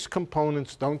space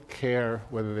components don't care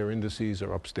whether their indices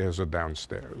are upstairs or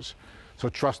downstairs. So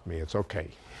trust me, it's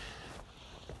okay.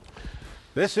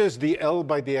 This is the L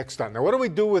by dx dot. Now what do we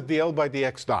do with the L by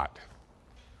dx dot?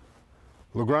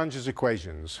 Lagrange's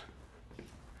equations.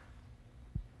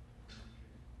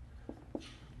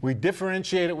 We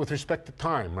differentiate it with respect to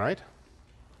time, right?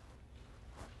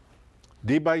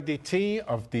 d by dt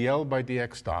of dl by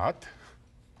dx dot,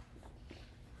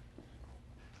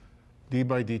 d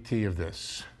by dt of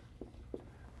this.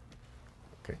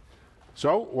 Okay.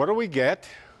 So what do we get?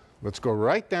 Let's go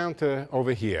right down to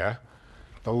over here.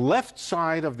 The left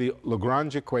side of the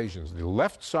Lagrange equations, the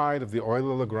left side of the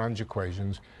Euler-Lagrange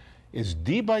equations is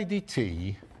d by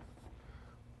dt,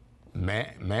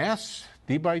 mass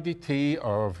d by dt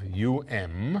of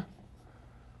um,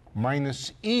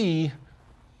 minus e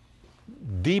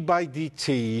d by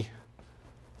dt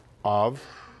of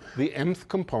the mth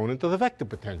component of the vector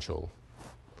potential.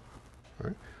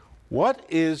 Right? What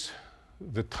is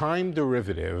the time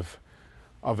derivative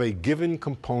of a given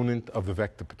component of the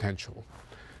vector potential?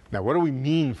 Now, what do we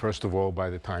mean, first of all, by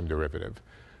the time derivative?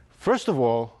 First of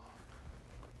all,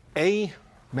 a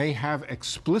may have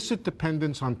explicit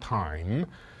dependence on time,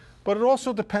 but it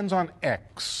also depends on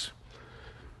x.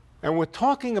 And we're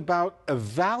talking about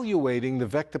evaluating the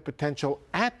vector potential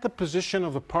at the position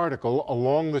of the particle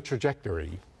along the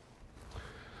trajectory.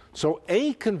 So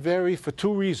A can vary for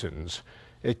two reasons.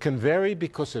 It can vary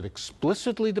because it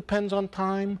explicitly depends on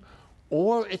time,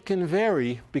 or it can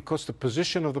vary because the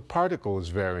position of the particle is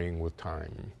varying with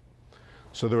time.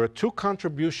 So there are two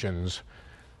contributions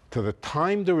to the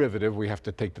time derivative. We have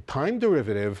to take the time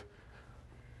derivative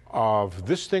of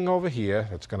this thing over here.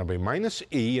 That's going to be minus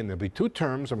e, and there'll be two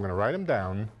terms. I'm going to write them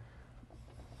down.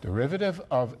 Derivative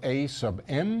of a sub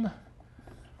m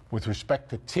with respect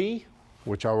to t,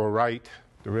 which I will write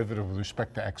derivative with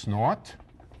respect to x naught.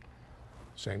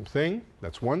 Same thing.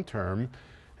 That's one term.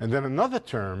 And then another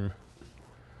term,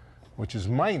 which is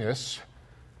minus.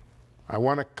 I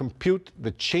want to compute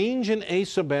the change in a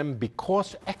sub m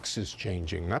because x is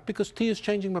changing. Not because t is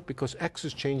changing, but because x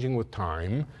is changing with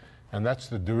time. And that's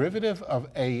the derivative of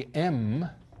am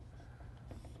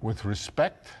with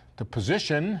respect to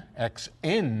position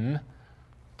xn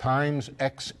times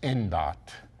xn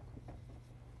dot,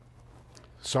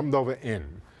 summed over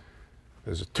n.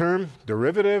 There's a term,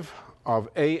 derivative of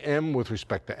am with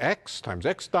respect to x times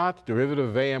x dot, derivative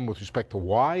of am with respect to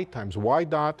y times y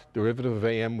dot, derivative of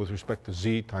am with respect to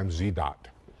z times z dot.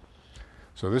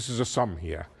 So this is a sum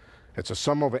here. It's a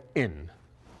sum over n.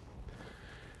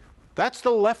 That's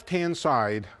the left-hand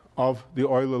side of the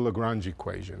Euler-Lagrange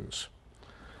equations.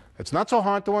 It's not so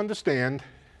hard to understand.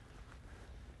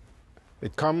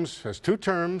 It has two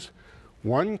terms,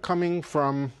 one coming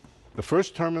from the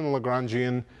first term in the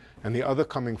Lagrangian and the other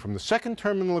coming from the second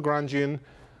term in the Lagrangian.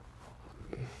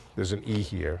 There's an e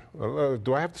here.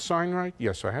 Do I have the sign right?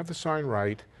 Yes, I have the sign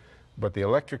right, but the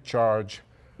electric charge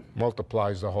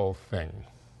multiplies the whole thing.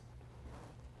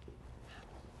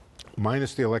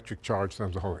 Minus the electric charge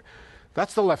times the whole thing.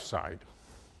 That's the left side.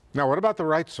 Now, what about the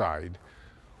right side?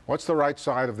 What's the right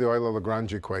side of the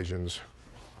Euler-Lagrange equations?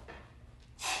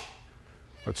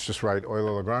 Let's just write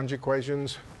Euler-Lagrange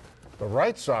equations. The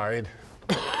right side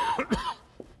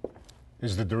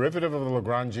is the derivative of the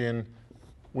Lagrangian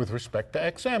with respect to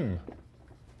xm.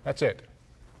 That's it.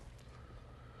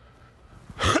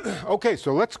 Okay,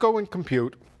 so let's go and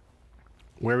compute.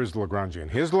 Where is the Lagrangian?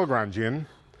 Here's the Lagrangian.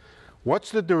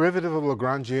 What's the derivative of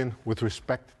Lagrangian with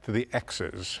respect to the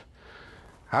x's?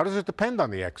 How does it depend on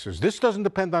the x's? This doesn't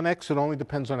depend on x, it only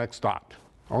depends on x dot.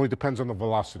 Only depends on the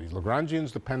velocities.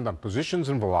 Lagrangians depend on positions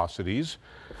and velocities.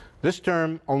 This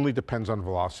term only depends on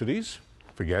velocities.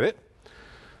 Forget it.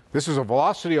 This is a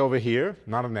velocity over here,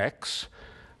 not an x.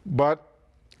 But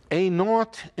a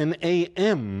naught and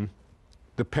am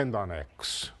depend on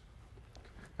x.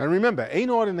 And remember, a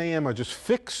naught and am are just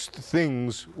fixed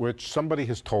things which somebody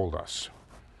has told us.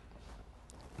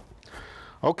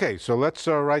 Okay, so let's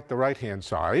write the right-hand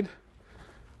side.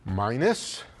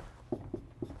 Minus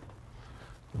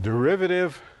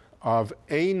derivative of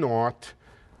a naught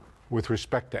with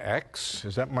respect to x.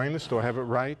 Is that minus? Do I have it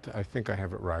right? I think I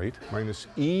have it right. Minus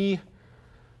e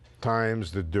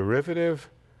times the derivative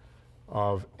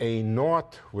of a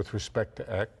naught with respect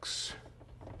to x.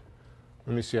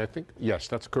 Let me see, I think, yes,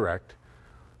 that's correct.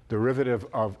 Derivative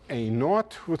of a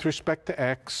naught with respect to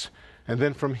x. And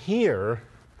then from here,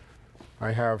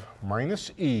 I have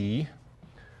minus e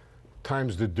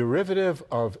times the derivative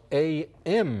of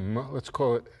am, let's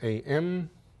call it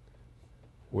am,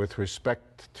 with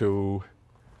respect to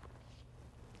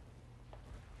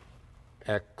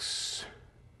x.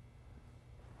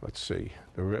 Let's see.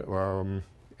 No,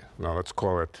 let's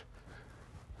call it,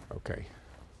 okay.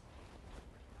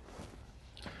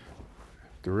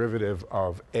 Derivative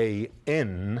of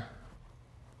an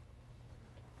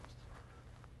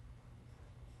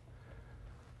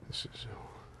this is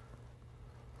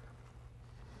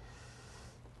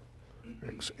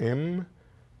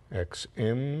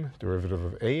xm, derivative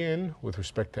of an with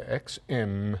respect to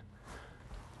xm,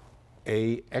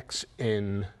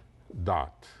 axn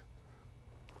dot.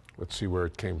 Let's see where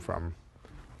it came from.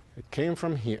 It came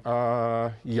from here.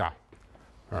 Yeah.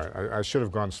 All right, I should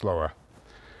have gone slower.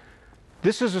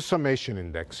 This is a summation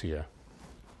index here.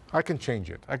 I can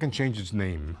change it. I can change its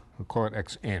name. We'll call it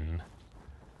xn.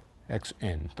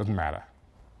 xn, doesn't matter.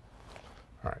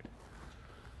 All right.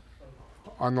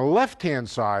 On the left-hand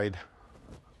side,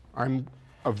 I'm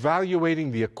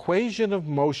evaluating the equation of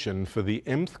motion for the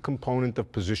mth component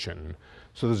of position.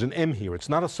 So there's an m here. It's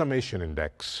not a summation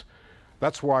index.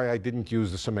 That's why I didn't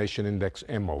use the summation index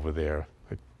m over there.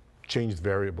 I changed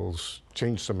variables,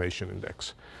 changed summation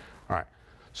index. All right.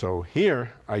 So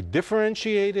here, I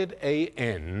differentiated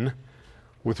an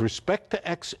with respect to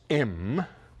xm,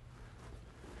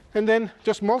 and then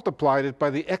just multiplied it by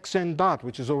the xn dot,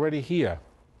 which is already here.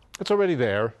 It's already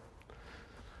there.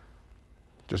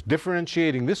 Just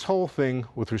differentiating this whole thing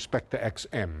with respect to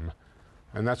xm,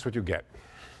 and that's what you get.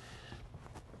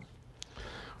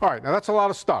 All right, now that's a lot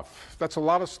of stuff. That's a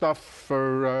lot of stuff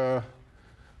for a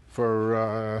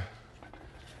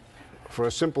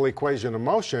simple equation of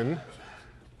motion,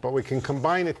 but we can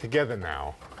combine it together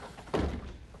now.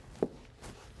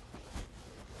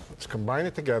 Let's combine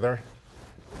it together,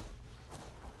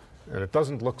 and it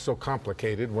doesn't look so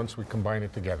complicated once we combine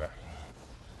it together.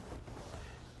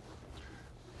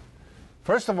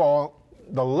 First of all,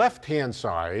 the left-hand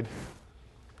side,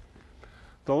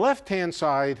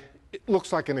 it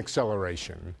looks like an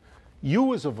acceleration.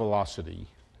 U is a velocity.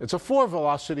 It's a 4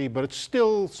 velocity, but it's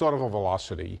still sort of a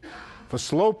velocity. For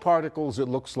slow particles, it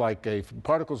looks like if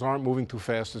particles aren't moving too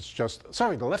fast, it's just,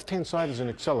 sorry, the left-hand side is an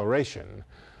acceleration.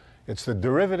 It's the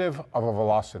derivative of a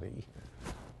velocity.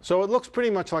 So it looks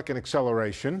pretty much like an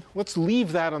acceleration. Let's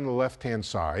leave that on the left-hand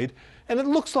side, and it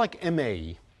looks like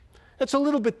ma. It's a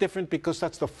little bit different because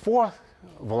that's the 4th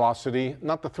velocity,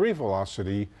 not the 3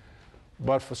 velocity,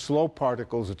 but for slow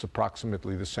particles, it's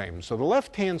approximately the same. So the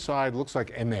left-hand side looks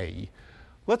like ma.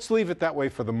 Let's leave it that way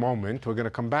for the moment. We're going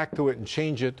to come back to it and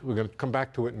change it. We're going to come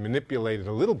back to it and manipulate it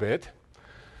a little bit.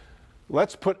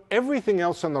 Let's put everything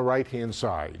else on the right-hand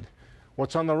side.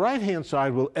 What's on the right-hand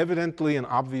side will evidently and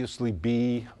obviously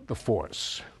be the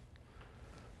force.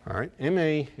 All right,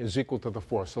 ma is equal to the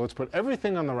force. So let's put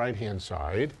everything on the right-hand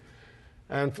side.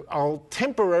 And I'll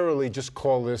temporarily just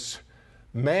call this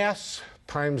mass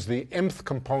times the mth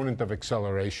component of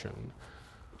acceleration.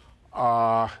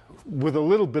 With a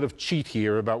little bit of cheat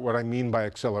here about what I mean by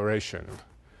acceleration.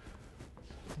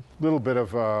 A little bit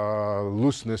of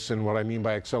looseness in what I mean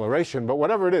by acceleration, but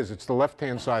whatever it is, it's the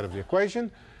left-hand side of the equation,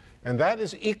 and that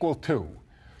is equal to.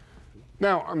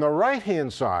 Now, on the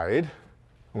right-hand side,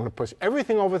 I'm going to push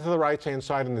everything over to the right-hand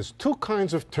side, and there's two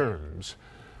kinds of terms.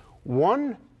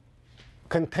 One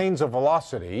contains a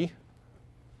velocity.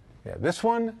 Yeah, this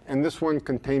one and this one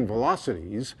contain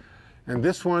velocities, and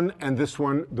this one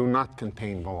do not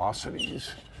contain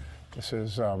velocities. This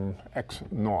is x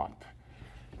naught.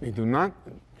 They do not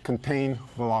contain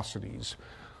velocities.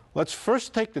 Let's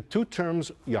first take the two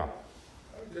terms. Yeah.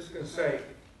 I was just going to say,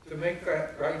 to make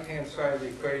that right-hand side of the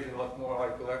equation look more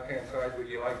like the left-hand side, would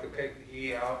you like to take the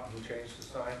e out and change the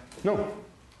sign? No.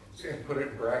 And put it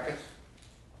in brackets?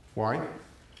 Why?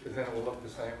 Because then it will look the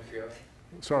same as the other.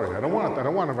 Sorry, I don't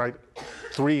want to write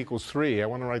 3 equals 3. I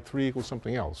want to write 3 equals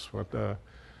something else. But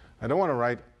I don't want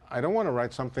to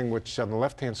write something which on the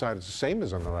left-hand side is the same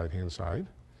as on the right-hand side.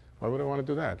 Why would I want to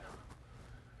do that?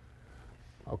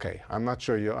 Okay, I'm not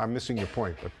sure I'm missing your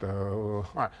point. But all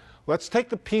right, let's take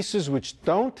the pieces which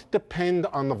don't depend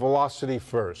on the velocity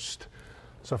first.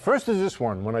 So first is this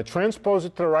one. When I transpose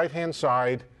it to the right-hand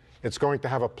side, it's going to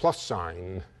have a plus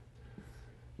sign.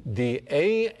 The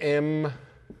am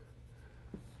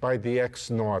by dx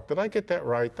naught. Did I get that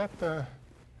right?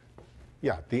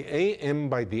 Yeah, the am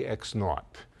by dx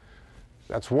naught.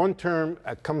 That's one term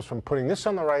that comes from putting this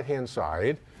on the right-hand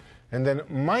side, and then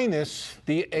minus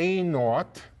the a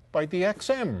naught by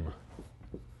dxm.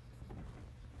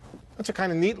 That's a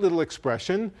kind of neat little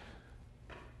expression.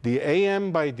 The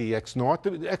am by dx naught.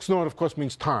 X naught, of course,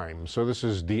 means time. So this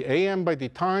is the am by the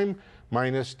time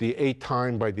minus the a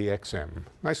time by the xm.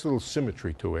 Nice little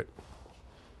symmetry to it.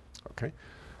 Okay.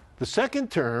 The second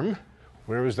term,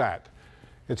 where is that?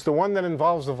 It's the one that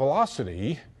involves the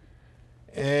velocity,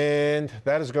 and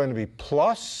that is going to be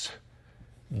plus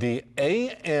the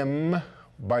am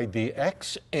by the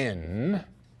xn.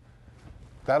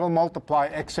 That'll multiply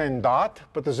xn dot,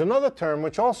 but there's another term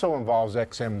which also involves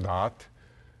xm dot,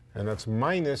 and that's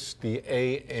minus the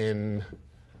an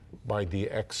by the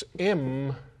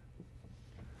xm.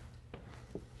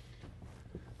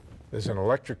 There's an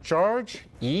electric charge,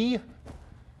 E,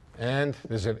 and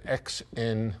there's an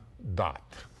xn dot.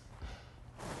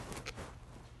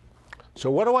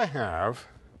 So what do I have?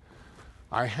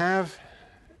 I have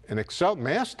an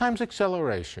mass times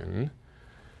acceleration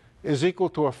is equal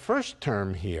to a first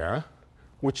term here,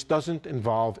 which doesn't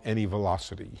involve any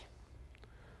velocity.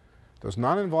 Does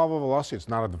not involve a velocity. It's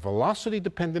not a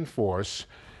velocity-dependent force.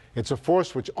 It's a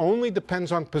force which only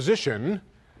depends on position,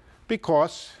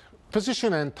 because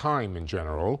position and time in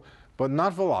general, but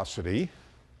not velocity.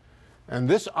 And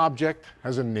this object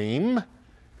has a name.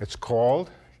 It's called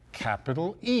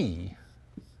capital E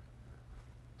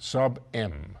sub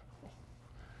m.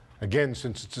 Again,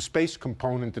 since it's a space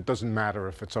component, it doesn't matter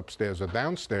if it's upstairs or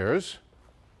downstairs.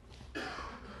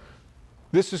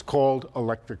 This is called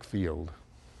electric field.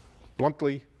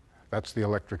 Bluntly, that's the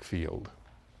electric field.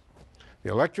 The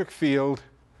electric field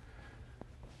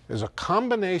is a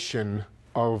combination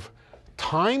of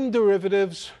time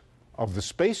derivatives of the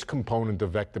space component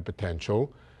of vector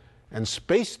potential and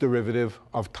space derivative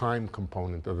of time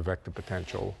component of the vector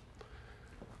potential.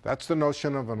 That's the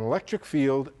notion of an electric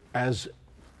field as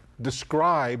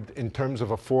described in terms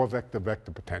of a 4-vector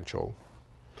vector potential.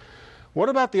 What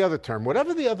about the other term?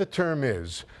 Whatever the other term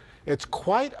is, it's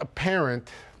quite apparent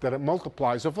that it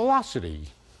multiplies a velocity.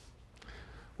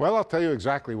 Well, I'll tell you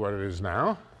exactly what it is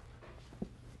now.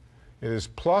 It is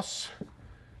plus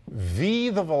v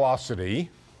the velocity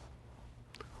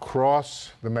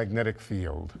cross the magnetic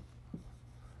field.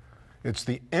 It's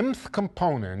the mth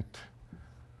component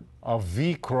of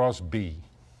v cross b.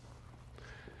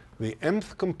 The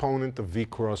mth component of v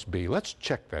cross b. Let's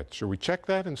check that. Should we check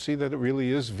that and see that it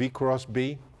really is v cross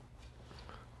b?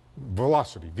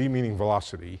 Velocity, v meaning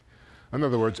velocity. In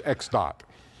other words, x dot.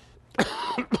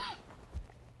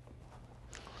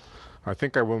 I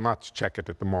think I will not check it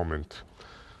at the moment.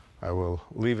 I will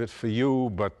leave it for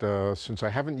you, but since I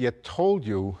haven't yet told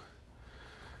you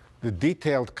the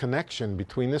detailed connection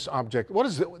between this object, what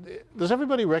is it? Does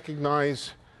everybody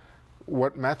recognize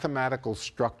what mathematical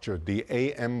structure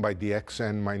dAm by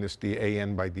dxn minus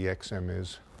dAn by dxm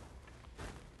is?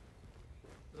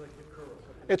 Like the curl.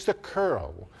 It's the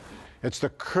curl. It's the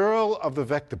curl of the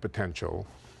vector potential.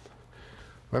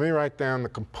 Let me write down the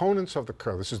components of the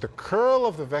curl. This is the curl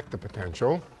of the vector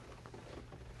potential.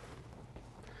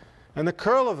 And the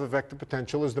curl of the vector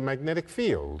potential is the magnetic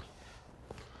field.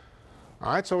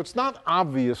 All right, so it's not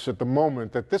obvious at the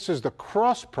moment that this is the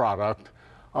cross product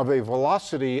of a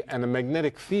velocity and a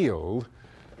magnetic field.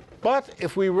 But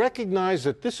if we recognize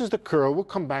that this is the curl, we'll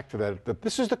come back to that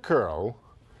this is the curl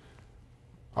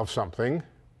of something,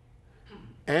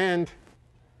 and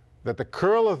that the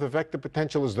curl of the vector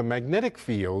potential is the magnetic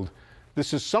field,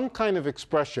 this is some kind of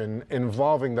expression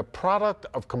involving the product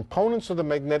of components of the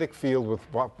magnetic field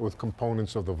with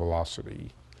components of the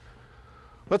velocity.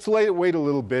 Let's wait a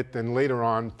little bit and later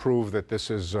on prove that this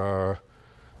is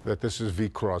v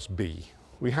cross b.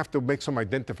 We have to make some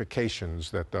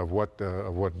identifications of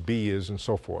what b is and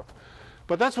so forth.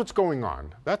 But that's what's going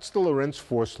on. That's the Lorentz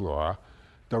force law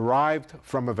derived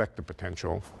from a vector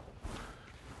potential.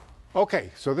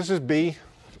 Okay, so this is B.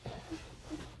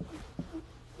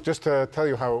 Just to tell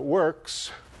you how it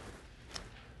works,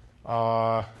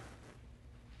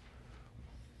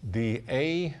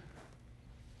 dA.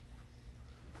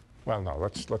 Well, no.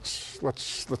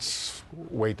 Let's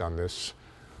wait on this.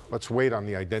 Let's wait on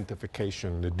the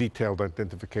identification, the detailed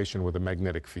identification with the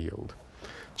magnetic field.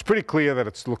 It's pretty clear that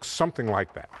it looks something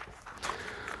like that.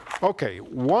 Okay,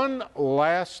 one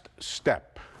last step.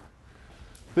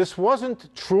 This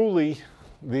wasn't truly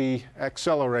the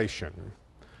acceleration.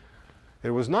 It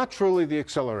was not truly the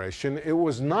acceleration. It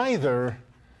was neither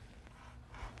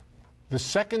the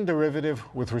second derivative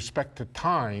with respect to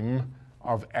time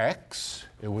of x.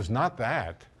 It was not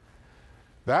that.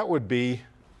 That would be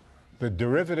the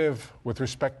derivative with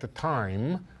respect to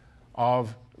time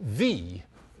of v.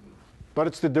 But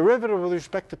it's the derivative with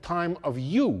respect to time of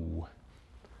u.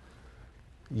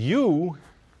 U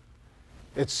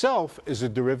itself is a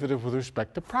derivative with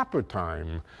respect to proper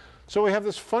time. So we have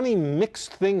this funny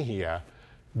mixed thing here.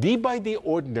 D by d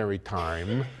ordinary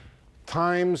time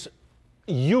times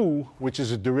u, which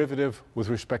is a derivative with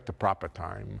respect to proper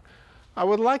time. I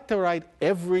would like to write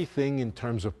everything in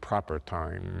terms of proper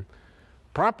time.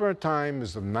 Proper time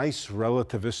is a nice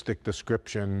relativistic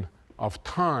description of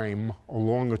time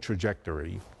along a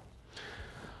trajectory.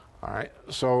 All right,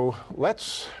 so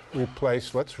let's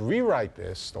rewrite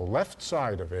this, the left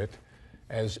side of it,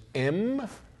 as m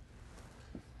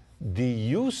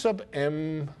du sub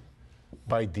m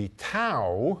by d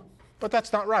tau, but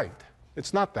that's not right.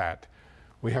 It's not that.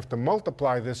 We have to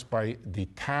multiply this by d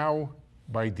tau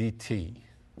by dt.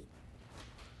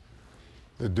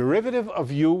 The derivative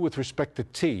of u with respect to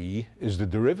t is the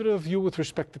derivative of u with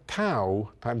respect to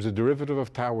tau times the derivative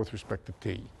of tau with respect to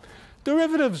t.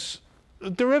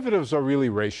 Derivatives are really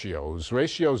ratios.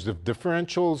 Ratios of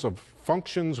differentials of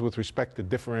functions with respect to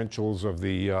differentials of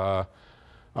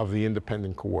the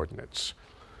independent coordinates.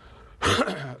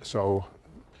 So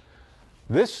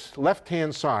this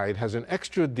left-hand side has an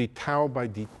extra d tau by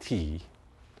dt.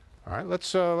 All right,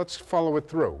 let's follow it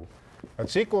through.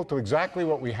 That's equal to exactly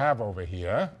what we have over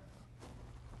here.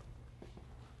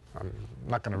 I'm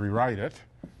not going to rewrite it.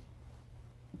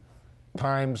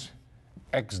 Times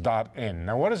x dot n.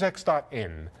 Now, what is x dot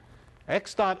n?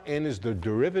 X dot n is the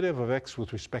derivative of x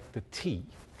with respect to t.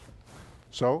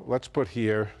 So let's put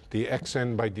here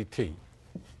dxn by dt.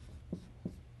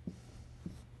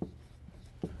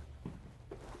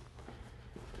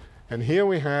 And here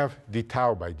we have d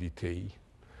tau by dt.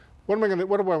 What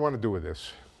do I want to do with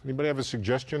this? Anybody have a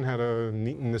suggestion how to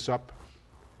neaten this up?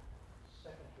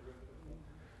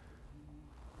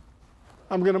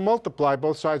 I'm going to multiply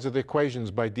both sides of the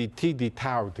equations by dt d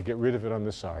tau to get rid of it on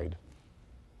this side.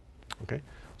 Okay?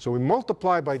 So we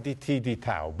multiply by dt d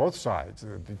tau, both sides.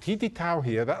 The dt d tau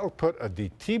here, that will put a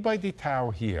dt by d tau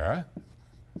here.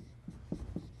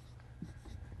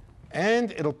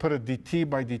 And it'll put a dt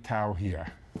by d tau here.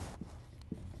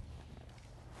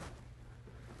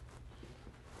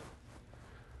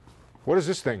 What is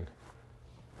this thing?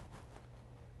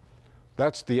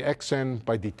 That's the xn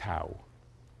by d tau,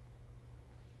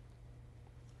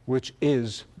 which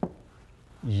is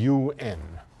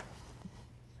un.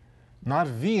 Not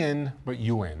vn, but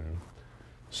un.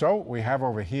 So we have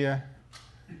over here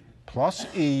plus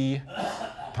e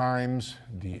times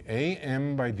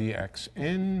dam by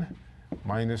dxn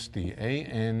minus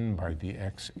dan by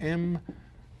dxm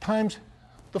times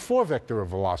the 4-vector of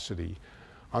velocity.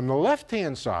 On the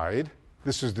left-hand side,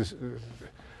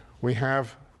 we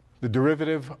have the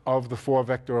derivative of the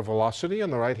 4-vector of velocity. On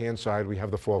the right-hand side, we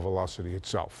have the 4-velocity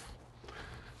itself.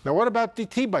 Now, what about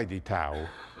dt by d tau?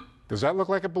 Does that look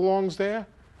like it belongs there?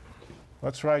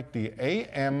 Let's write the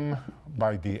am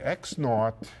by dx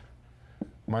naught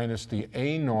minus the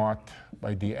a naught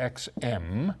by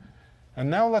dxm. And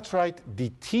now let's write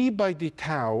dt by d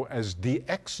tau as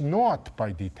dx naught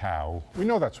by d tau. We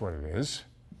know that's what it is.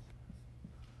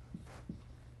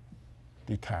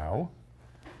 D tau.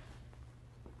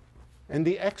 And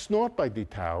the x naught by d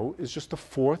tau is just the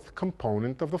 4th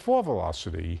component of the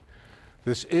 4-velocity.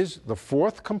 This is the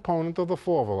 4th component of the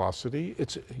 4-velocity.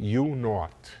 It's u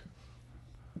naught.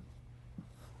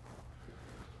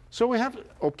 So we have,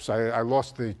 oops, I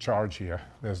lost the charge here.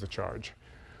 There's the charge.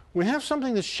 We have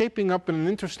something that's shaping up in an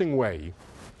interesting way.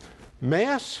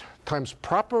 Mass times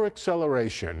proper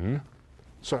acceleration.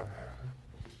 So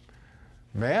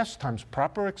mass times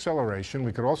proper acceleration.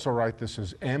 We could also write this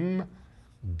as m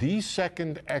d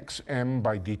second xm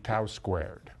by d tau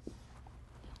squared.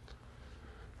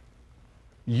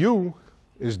 U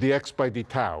is dx by d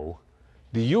tau.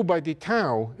 The u by d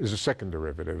tau is a second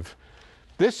derivative.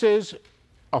 This is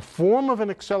a form of an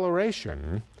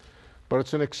acceleration, but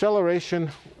it's an acceleration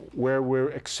where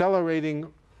we're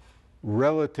accelerating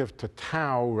relative to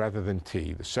tau rather than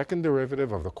t, the second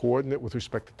derivative of the coordinate with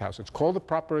respect to tau. So it's called a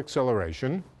proper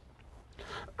acceleration.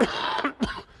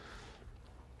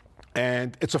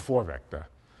 And it's a 4-vector.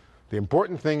 The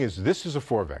important thing is this is a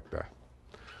 4-vector.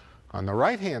 On the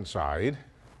right-hand side,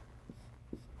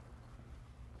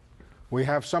 we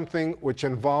have something which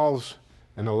involves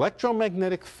an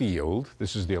electromagnetic field.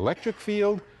 This is the electric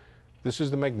field. This is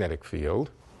the magnetic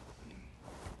field.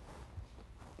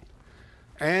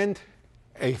 And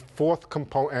a 4th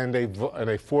component and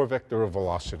a 4-vector of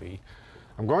velocity.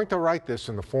 I'm going to write this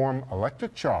in the form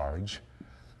electric charge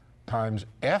times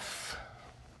F.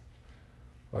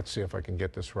 Let's see if I can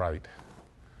get this right.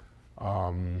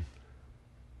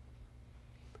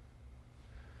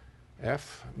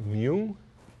 F mu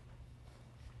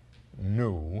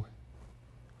nu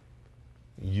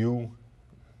u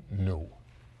nu.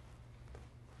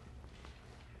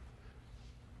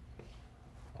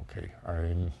 Okay,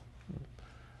 I'm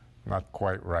not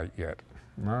quite right yet.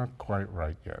 Not quite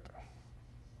right yet.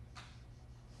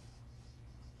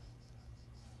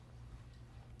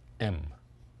 M.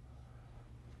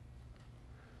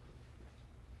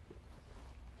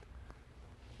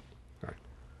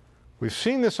 We've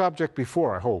seen this object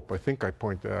before, I hope. I think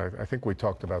we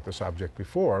talked about this object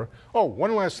before. Oh,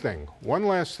 one last thing. One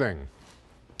last thing.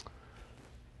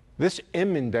 This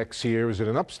M index here, is it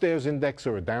an upstairs index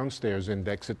or a downstairs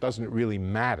index? It doesn't really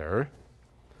matter.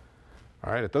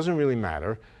 All right, it doesn't really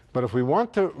matter. But if we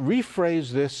want to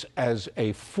rephrase this as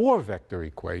a 4-vector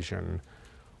equation,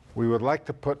 we would like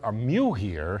to put a mu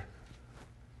here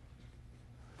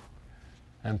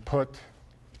and put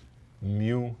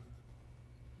mu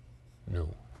nu.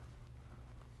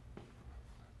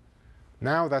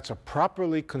 Now that's a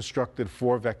properly constructed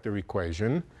 4-vector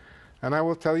equation, and I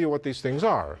will tell you what these things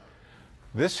are.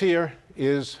 This here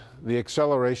is the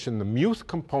acceleration, the muth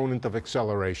component of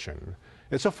acceleration.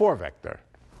 It's a 4-vector.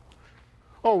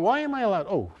 Oh, why am I allowed?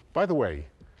 Oh, by the way,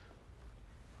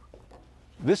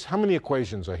 this, how many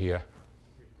equations are here?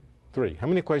 3. How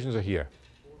many equations are here?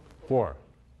 4.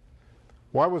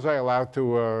 Why was I allowed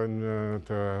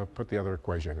to put the other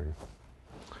equation in?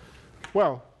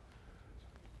 Well,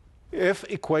 if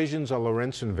equations are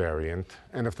Lorentz invariant,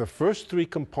 and if the first 3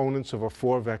 components of a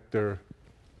 4-vector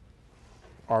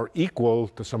are equal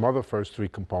to some other first 3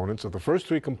 components, if the first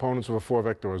 3 components of a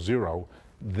 4-vector are 0,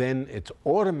 then it's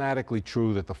automatically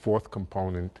true that the fourth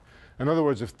component, in other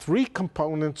words, if 3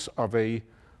 components of a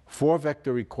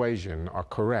 4-vector equation are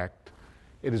correct,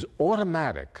 it is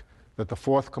automatic that the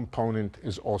fourth component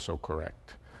is also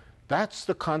correct. That's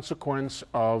the consequence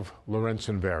of Lorentz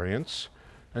invariance.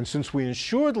 And since we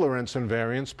ensured Lorentz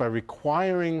invariance by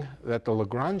requiring that the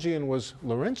Lagrangian was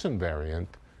Lorentz invariant,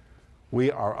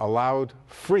 we are allowed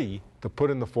free to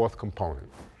put in the fourth component.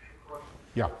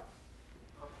 Yeah. Can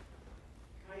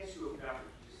I ask you about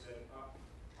what you said?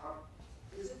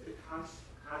 Isn't the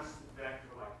constant vector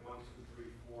like 1, 2, 3,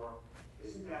 4?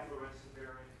 Isn't that Lorentz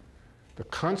invariant? The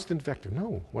constant vector,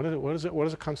 no. What is it? What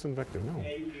is a constant vector? No.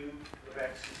 AU of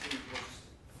x is equals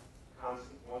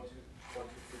constant 1, 2, 3,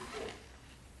 4.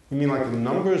 You mean like the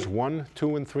numbers 1,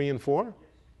 2, and 3, and 4?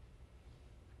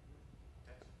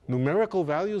 Numerical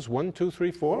values 1, 2,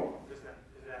 3, 4? Is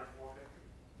that a 4 vector?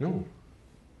 No.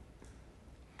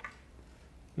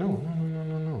 No.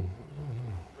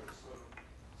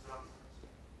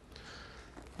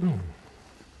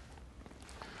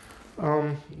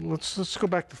 Let's go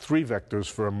back to 3 vectors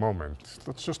for a moment.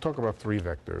 Let's just talk about 3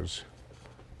 vectors.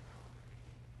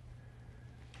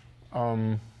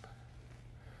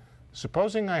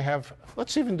 Supposing I have,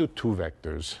 let's even do 2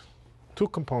 vectors, 2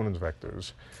 component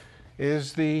vectors.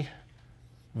 Is the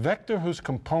vector whose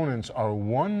components are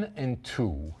 1 and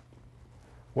 2,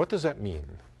 what does that mean?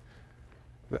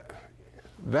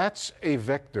 That's a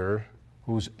vector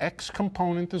whose x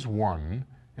component is 1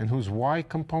 and whose y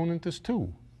component is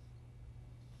 2.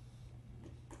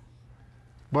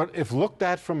 But if looked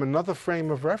at from another frame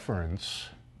of reference,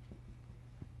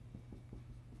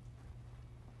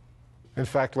 in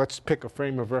fact, let's pick a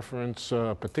frame of reference,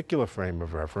 a particular frame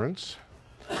of reference.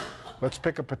 Let's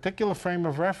pick a particular frame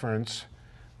of reference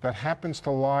that happens to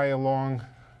lie along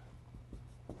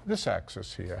this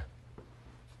axis here.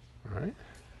 All right?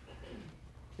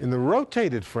 In the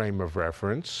rotated frame of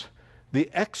reference, the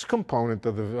x component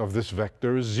of this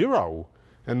vector is 0.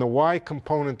 And the y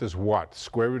component is what?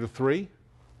 Square root of 3?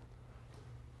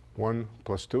 1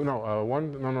 plus 2? No,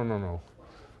 1,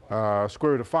 no.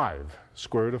 Square root of 5.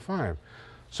 Square root of 5.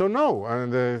 So no,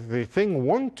 the thing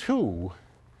 1, 2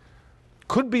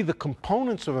 could be the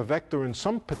components of a vector in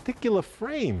some particular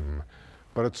frame,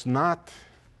 but it's not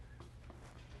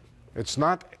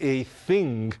a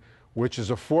thing which is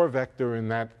a 4-vector in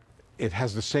that it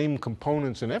has the same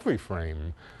components in every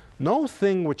frame. No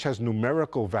thing which has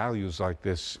numerical values like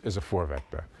this is a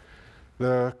 4-vector.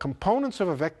 The components of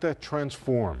a vector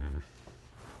transform.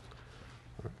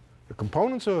 The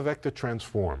components of a vector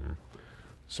transform.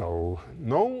 So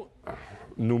no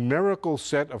numerical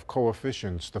set of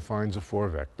coefficients defines a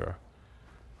 4-vector.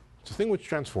 It's a thing which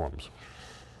transforms.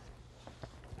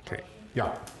 Okay,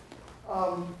 yeah.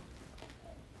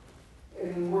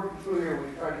 In working through here,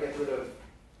 we try to get rid of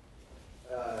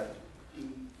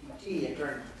et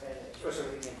and express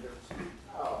everything in terms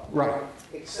of Right.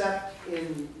 Except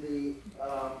in the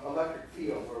electric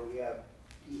field where we have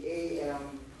the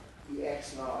AM, the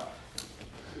X naught.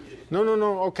 No.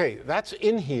 Okay, that's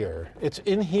in here. It's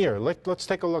in here. Let's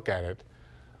take a look at it.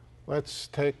 Let's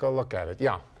take a look at it.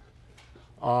 Yeah.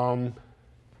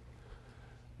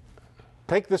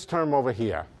 Take this term over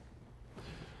here.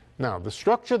 Now, the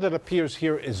structure that appears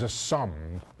here is a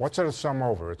sum. What's it a sum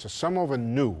over? It's a sum over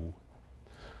nu.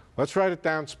 Let's write it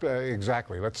down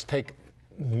exactly. Let's take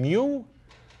mu.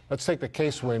 Let's take the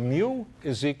case where mu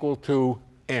is equal to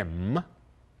m.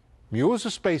 Mu is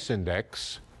a space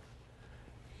index.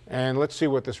 And let's see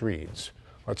what this reads.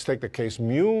 Let's take the case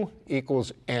mu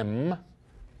equals m.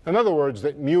 In other words,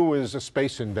 that mu is a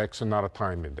space index and not a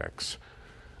time index.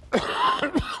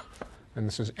 And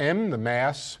this is m, the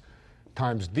mass,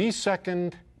 times d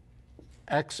second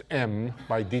xm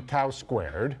by d tau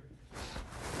squared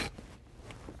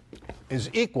is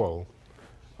equal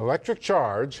electric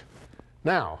charge.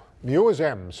 Now, mu is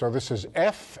m, so this is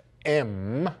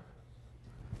Fm,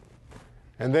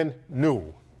 and then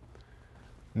nu.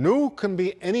 Nu can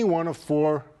be any one of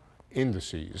 4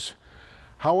 indices.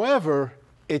 However,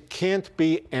 it can't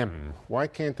be m. Why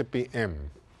can't it be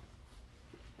m?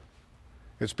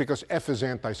 It's because F is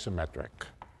antisymmetric.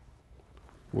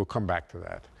 We'll come back to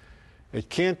that. It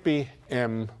can't be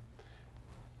m.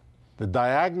 The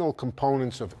diagonal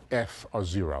components of F are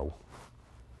 0.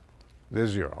 They're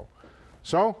 0.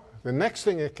 So the next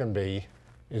thing it can be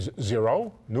is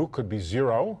 0. Nu could be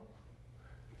 0.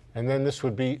 And then this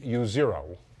would be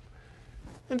U0.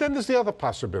 And then there's the other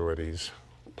possibilities.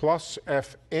 Plus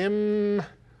Fm,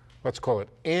 let's call it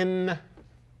N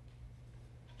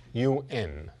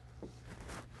Un.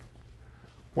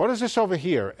 What is this over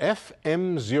here?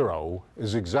 Fm0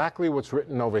 is exactly what's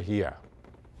written over here.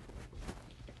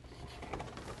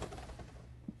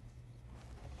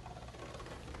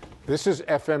 This is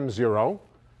Fm0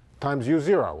 times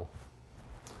U0.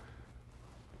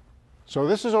 So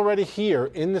this is already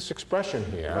here in this expression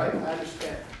here. Right, I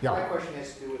understand. Yeah. My question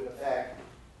has to do with the fact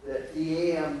that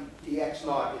dAm dx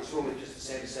naught is really just the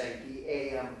same as saying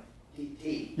dAm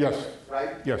dt. Yes.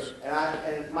 Right? Yes.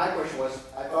 And my question was,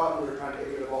 I thought we were trying to get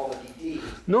rid of all the dt's.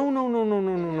 No, no, no, no,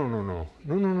 no, no, no, no, no,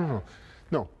 no, no, no, no.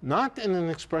 No, not in an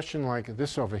expression like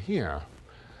this over here.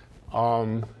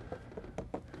 No,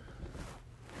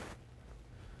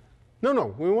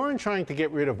 no, we weren't trying to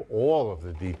get rid of all of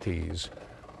the dt's.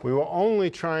 We were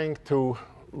only trying to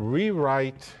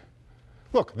rewrite.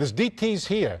 Look, this dt's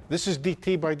here. This is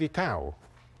dt by d tau.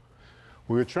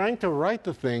 We were trying to write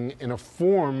the thing in a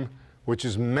form which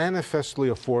is manifestly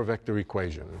a 4-vector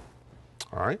equation.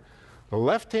 All right? The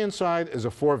left-hand side is a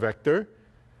 4-vector.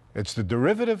 It's the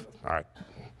derivative. All right.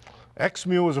 X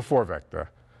mu is a 4-vector.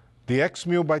 Dx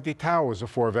mu by d tau is a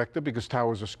 4-vector because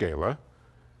tau is a scalar.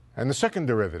 And the second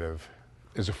derivative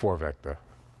is a 4-vector.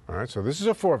 All right, so this is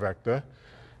a 4-vector.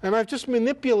 And I've just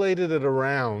manipulated it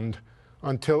around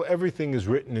until everything is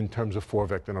written in terms of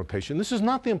 4-vector notation. This is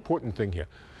not the important thing here.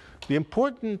 The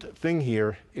important thing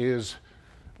here is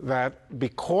that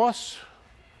because,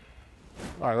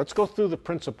 all right, let's go through the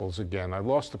principles again. I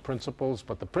lost the principles,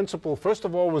 but the principle, first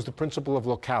of all, was the principle of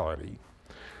locality.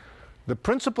 The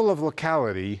principle of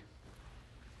locality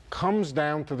comes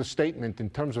down to the statement in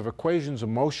terms of equations of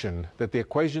motion that the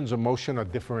equations of motion are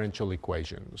differential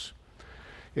equations.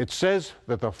 It says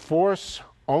that the force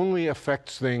only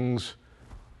affects things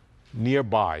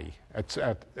nearby at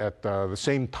the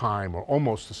same time or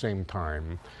almost the same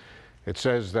time. It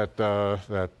says that,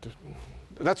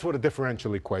 that's what a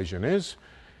differential equation is.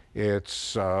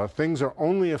 It's things are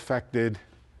only affected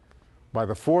by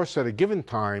the force at a given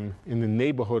time in the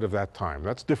neighborhood of that time.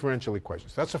 That's differential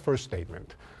equations. That's the first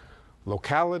statement.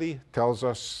 Locality tells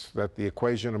us that the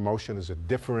equation of motion is a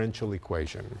differential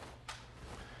equation.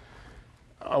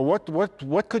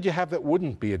 What could you have that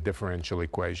wouldn't be a differential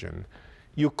equation?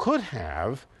 You could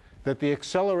have that the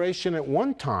acceleration at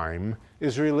one time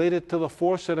is related to the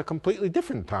force at a completely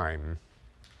different time.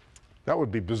 That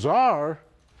would be bizarre,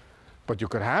 but you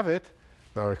could have it.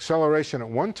 The acceleration at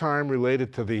one time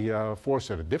related to the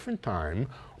force at a different time,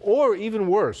 or even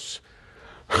worse,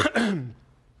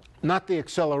 not the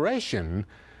acceleration,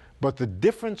 but the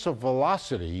difference of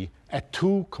velocity at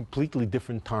two completely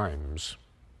different times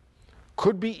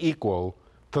could be equal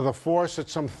to the force at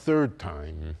some third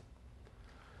time.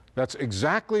 That's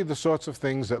exactly the sorts of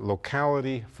things that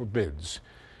locality forbids.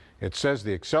 It says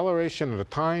the acceleration at a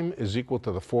time is equal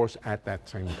to the force at that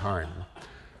same time.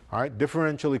 All right,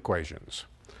 differential equations.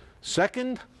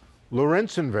 Second,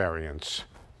 Lorentz invariance.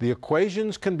 The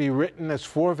equations can be written as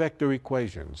 4-vector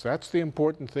equations. That's the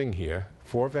important thing here,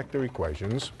 4-vector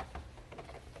equations,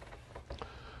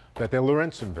 that they're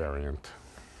Lorentz invariant.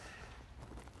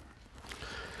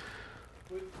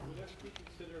 Would F be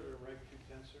considered a rank 2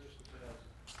 tensor?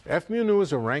 F mu nu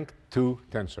is a rank 2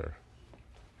 tensor.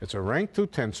 It's a rank 2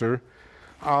 tensor.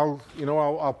 I'll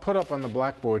put up on the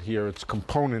blackboard here its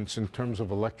components in terms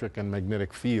of electric and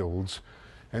magnetic fields.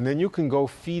 And then you can go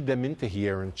feed them into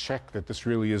here and check that this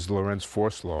really is the Lorentz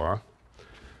force law.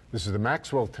 This is the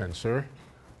Maxwell tensor,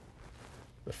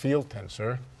 the field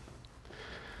tensor.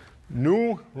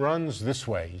 Nu runs this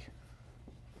way.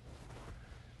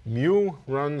 Mu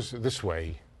runs this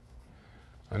way.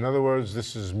 In other words,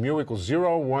 this is mu equals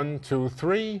 0, 1, 2,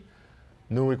 3.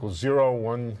 Nu equals 0,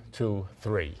 1, 2,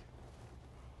 3.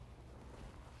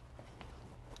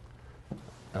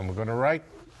 And we're going to write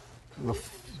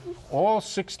all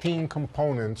 16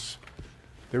 components.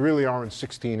 There really aren't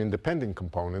 16 independent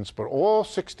components, but all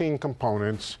 16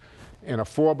 components in a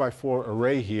 4x4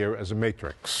 array here as a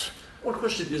matrix. One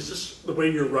question, is this, the way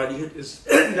you're writing it, is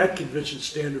that convention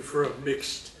standard for a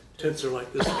mixed tensor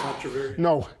like this, a contravariant?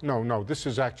 No, no, no. This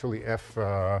is actually F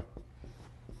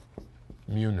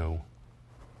mu nu.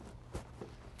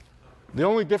 The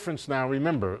only difference now,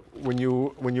 remember, when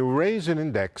you raise an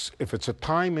index, if it's a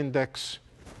time index,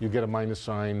 you get a minus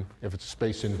sign. If it's a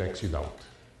space index, you don't.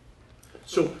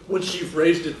 So once you've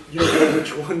raised it, you know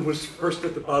which one was first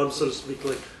at the bottom, so to speak.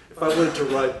 Like if I wanted to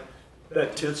write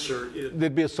that tensor,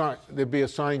 there'd be a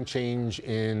sign change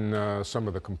in some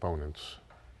of the components.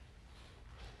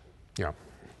 Yeah,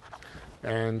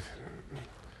 and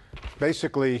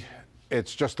basically,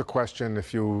 it's just a question.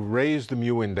 If you raise the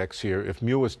mu index here, if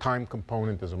mu is time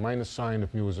component, there's a minus sign.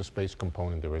 If mu is a space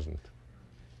component, there isn't.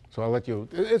 So I'll let you.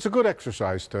 It's a good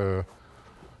exercise to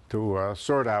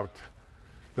sort out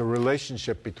the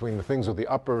relationship between the things with the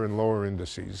upper and lower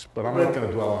indices, but I'm not going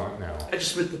to dwell on it now. I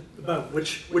just meant about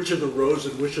which of the rows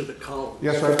and which of the columns.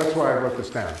 Yes, that's why I wrote this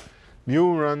down.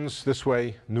 mu runs this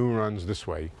way, nu runs this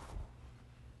way.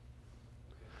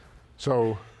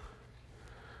 So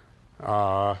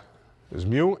there's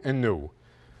mu and nu.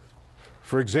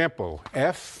 For example,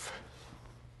 F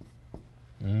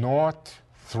naught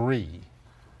 3.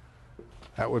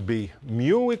 That would be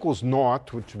mu equals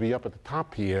naught, which would be up at the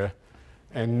top here,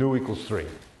 and nu equals 3.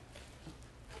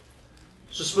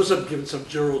 So suppose I'm given some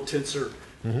general tensor,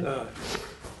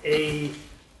 A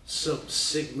sub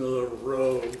sigma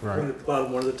rho, Right. one at the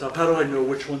bottom, one at the top. How do I know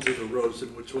which ones are the rows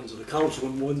and which ones are the columns?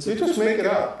 When one's You in just make it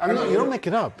up. I mean, you don't make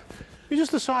it up. You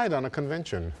just decide on a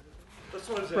convention. That's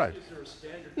what I was Right. asking. Is there a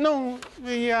standard? No,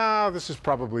 yeah, this is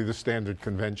probably the standard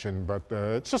convention, but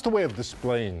it's just a way of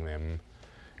displaying them.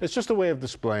 It's just a way of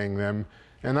displaying them,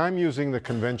 and I'm using the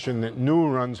convention that nu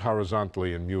runs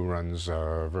horizontally and mu runs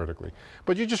vertically.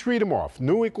 But you just read them off.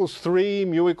 Nu equals 3,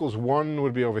 mu equals 1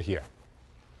 would be over here.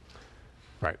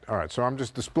 Right, all right, so I'm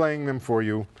just displaying them for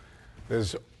you.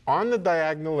 There's, on the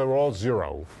diagonal, they're all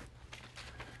 0.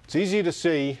 It's easy to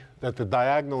see that the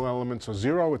diagonal elements are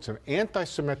 0. It's an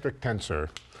antisymmetric tensor.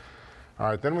 All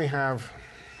right, then we have,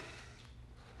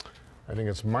 I think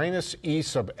it's minus e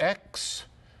sub x,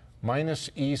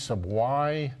 minus e sub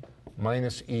y,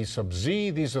 minus e sub z.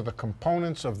 These are the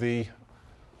components of the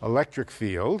electric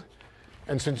field.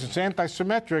 And since it's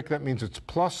antisymmetric, that means it's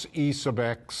plus e sub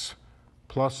x,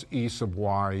 plus e sub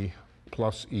y,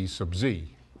 plus e sub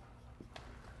z.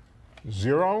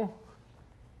 0,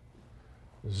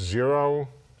 0,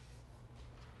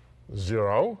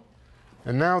 0.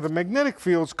 And now the magnetic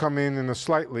fields come in a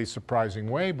slightly surprising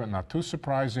way, but not too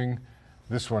surprising.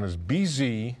 This one is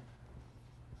Bz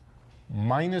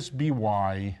minus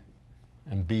By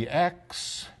and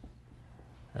Bx.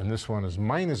 And this one is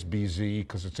minus Bz,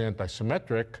 because it's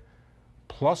antisymmetric,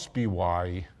 plus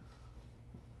By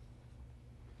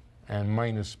and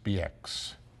minus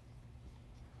Bx.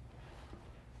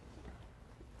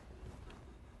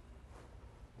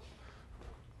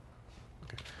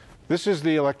 This is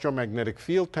the electromagnetic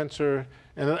field tensor,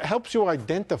 and it helps you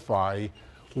identify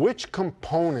which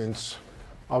components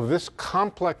of this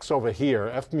complex over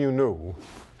here, F mu nu,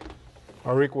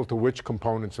 are equal to which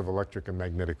components of electric and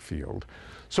magnetic field.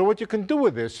 So what you can do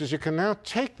with this is you can now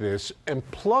take this and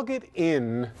plug it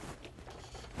in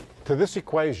to this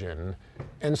equation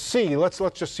and see, let's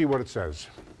just see what it says.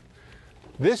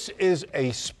 This is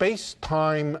a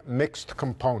space-time mixed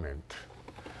component.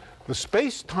 The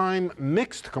space-time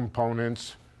mixed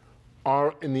components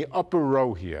are in the upper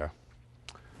row here.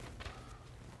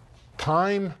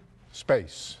 Time,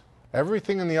 space.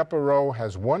 Everything in the upper row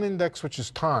has one index, which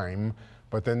is time,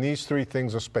 but then these three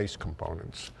things are space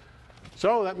components.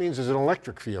 So that means there's an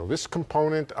electric field. This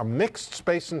component, a mixed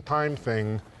space and time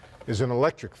thing, is an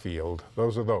electric field.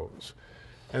 Those are those.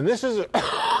 And this is a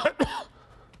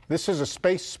this is a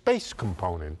space-space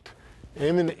component.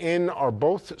 M and N are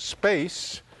both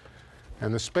space,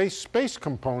 and the space-space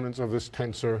components of this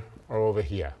tensor are over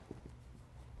here.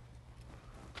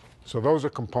 So those are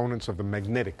components of the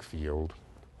magnetic field.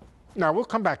 Now, we'll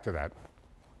come back to that.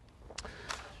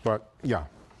 But, yeah. Which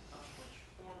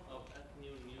form of F mu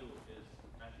nu is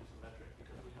antisymmetric?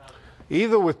 Because we have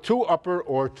Either with two upper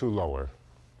or two lower.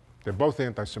 They're both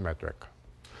antisymmetric.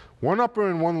 One upper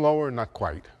and one lower, not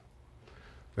quite.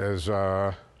 There's,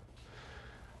 or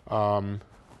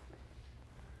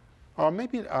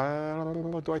maybe, do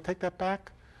I take that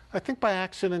back? I think by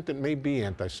accident it may be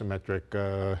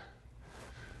antisymmetric.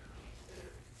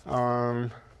 I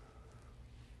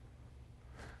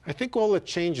think all that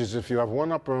changes if you have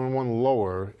one upper and one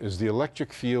lower is the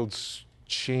electric fields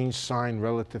change sign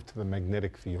relative to the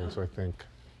magnetic fields, I think.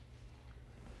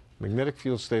 Magnetic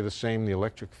fields stay the same, the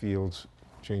electric fields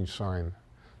change sign.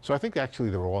 So I think actually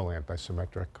they're all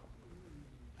antisymmetric.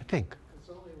 I think. It's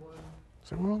only one, Is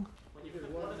that wrong? either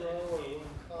one row or one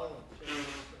column changes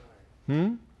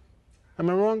sign. Am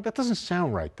I wrong? That doesn't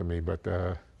sound right to me, but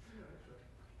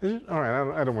is it? All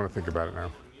right, I don't want to think about it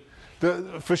now.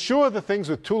 For sure, the things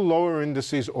with two lower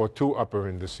indices or two upper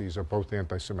indices are both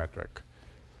antisymmetric.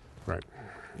 Right.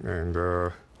 And I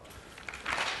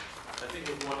think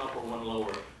with one upper, one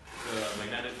lower, the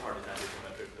magnetic part is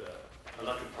antisymmetric, the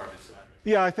electric part is symmetric.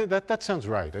 yeah, I think that sounds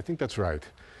right. I think that's right.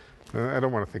 I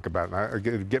don't want to think about it.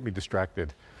 It'll get me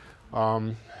distracted.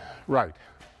 Right.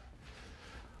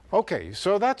 Okay,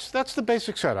 so that's the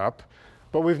basic setup,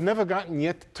 but we've never gotten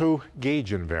yet to gauge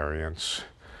invariance.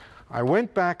 I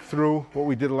went back through what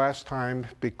we did last time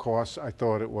because I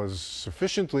thought it was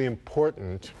sufficiently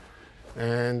important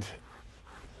and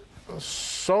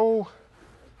so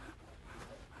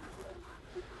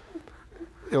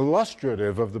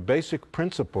illustrative of the basic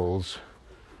principles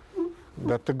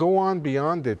that to go on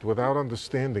beyond it without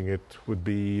understanding it would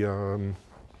be, you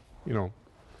know,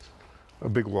 a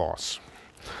big loss.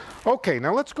 Okay,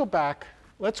 now let's go back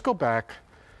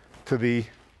to the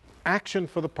action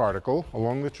for the particle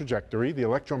along the trajectory, the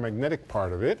electromagnetic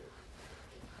part of it,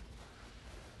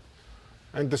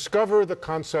 and discover the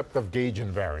concept of gauge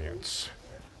invariance.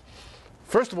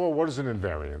 First of all, what is an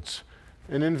invariance?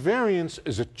 An invariance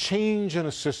is a change in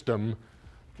a system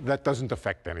that doesn't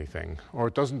affect anything, or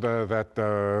it doesn't that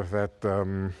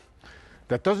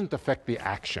doesn't affect the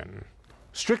action.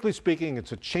 Strictly speaking,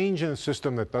 it's a change in a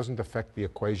system that doesn't affect the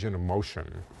equation of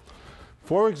motion.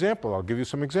 For example, I'll give you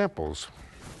some examples.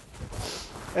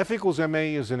 F equals ma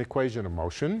is an equation of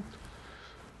motion.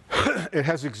 It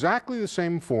has exactly the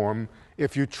same form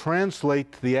if you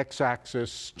translate the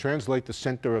x-axis, translate the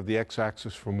center of the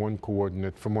x-axis from one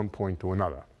coordinate, from one point to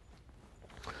another.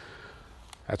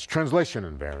 That's translation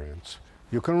invariance.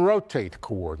 You can rotate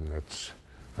coordinates.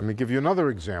 Let me give you another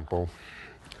example.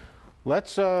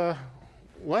 Let's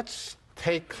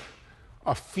take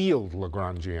a field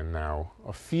Lagrangian now,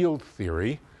 a field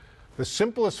theory. The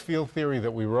simplest field theory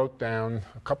that we wrote down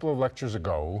a couple of lectures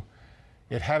ago.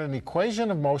 It had an equation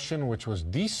of motion which was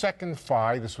d second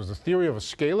phi, this was the theory of a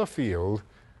scalar field,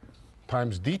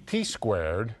 times dt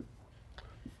squared,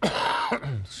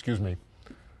 excuse me,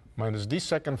 minus d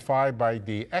second phi by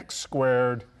dx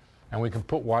squared, and we can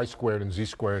put y squared and z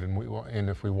squared in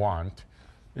if we want,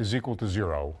 is equal to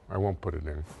 0. I won't put it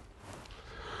in.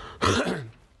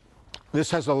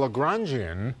 This has a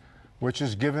Lagrangian, which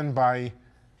is given by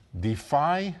d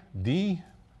phi, d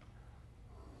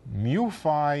mu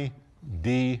phi,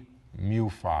 d mu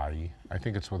phi. I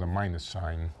think it's with a minus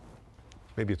sign.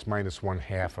 Maybe it's minus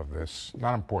 1/2 of this.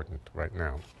 Not important right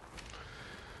now.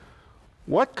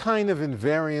 What kind of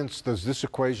invariance does this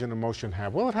equation of motion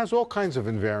have? Well, it has all kinds of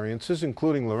invariances,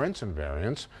 including Lorentz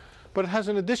invariance, but it has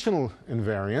an additional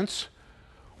invariance,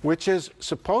 which is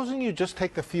supposing you just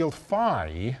take the field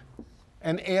phi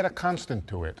and add a constant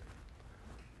to it.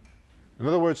 In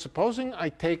other words, supposing I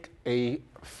take a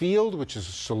field which is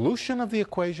a solution of the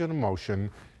equation of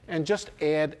motion and just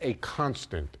add a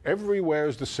constant. Everywhere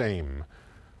is the same.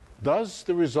 Does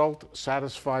the result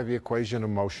satisfy the equation of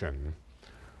motion?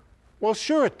 Well,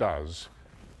 sure it does.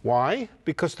 Why?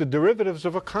 Because the derivatives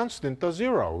of a constant are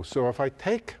 0. So if I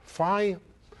take phi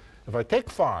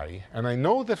and I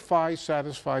know that phi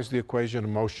satisfies the equation of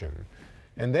motion,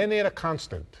 and then add a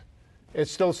constant, it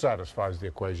still satisfies the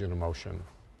equation of motion.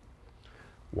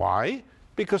 Why?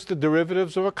 Because the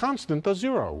derivatives of a constant are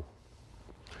 0.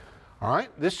 All right?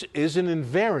 This is an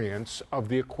invariance of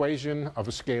the equation of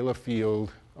a scalar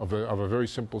field, of a very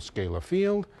simple scalar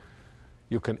field.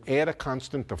 You can add a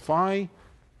constant to phi,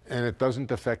 and it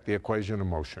doesn't affect the equation of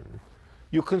motion.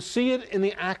 You can see it in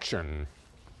the action.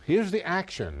 Here's the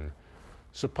action.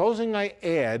 Supposing I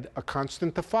add a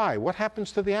constant to phi, what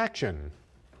happens to the action?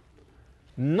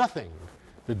 Nothing.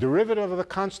 The derivative of the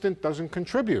constant doesn't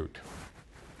contribute.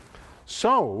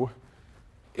 So,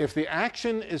 if the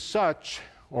action is such,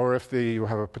 or if you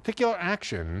have a particular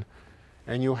action,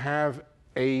 and you have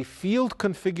a field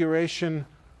configuration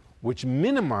which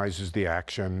minimizes the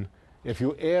action, if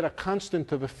you add a constant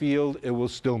to the field, it will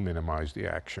still minimize the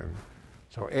action.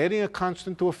 So adding a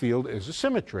constant to a field is a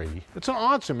symmetry. It's an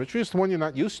odd symmetry. It's the one you're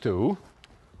not used to,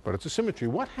 but it's a symmetry.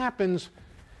 What happens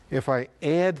if I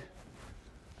add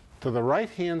to the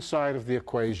right-hand side of the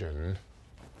equation?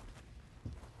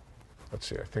 Let's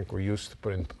see, I think we used to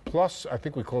put in plus, I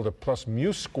think we called it plus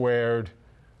mu squared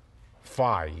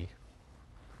phi.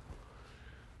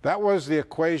 That was the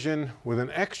equation with an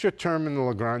extra term in the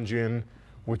Lagrangian,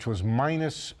 which was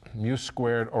minus mu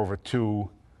squared over 2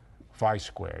 phi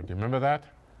squared. Do you remember that?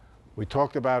 We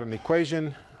talked about an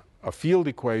equation, a field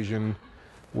equation,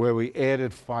 where we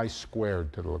added phi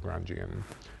squared to the Lagrangian.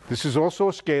 This is also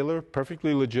a scalar,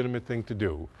 perfectly legitimate thing to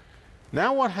do.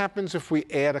 Now what happens if we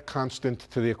add a constant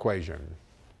to the equation?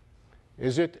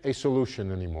 Is it a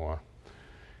solution anymore?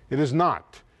 It is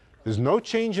not. There's no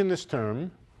change in this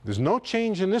term. There's no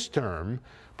change in this term.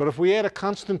 But if we add a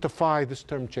constant to phi, this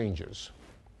term changes.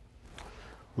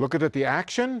 Look at the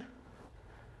action.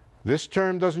 This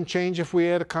term doesn't change if we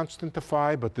add a constant to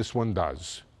phi, but this one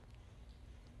does.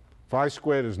 Phi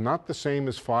squared is not the same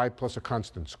as phi plus a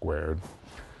constant squared.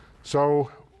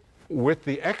 So with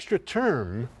the extra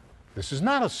term, this is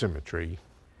not a symmetry.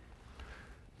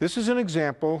 This is an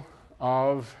example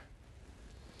of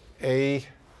a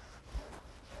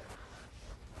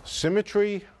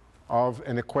symmetry of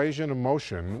an equation of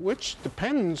motion, which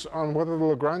depends on whether the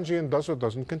Lagrangian does or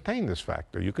doesn't contain this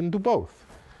factor. You can do both.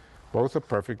 Both are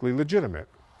perfectly legitimate.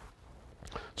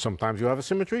 Sometimes you have a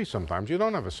symmetry, sometimes you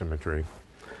don't have a symmetry.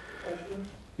 In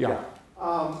Yeah.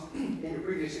 In your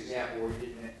previous example where you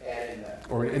didn't add in the.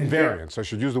 Or invariance. I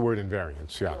should use the word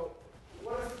invariance, yeah. So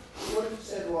what if you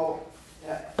said, well,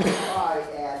 phi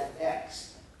add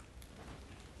x?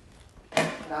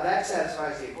 Now that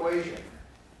satisfies the equation,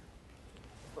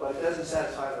 but it doesn't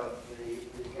satisfy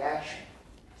the action.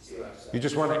 See what I'm saying? You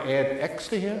just want to add x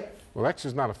to here? Well, x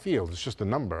is not a field. It's just a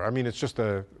number. I mean, it's just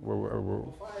a...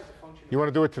 Well, phi is a function. You want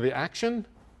to do it to the action?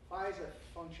 Phi is a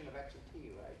function of x and t,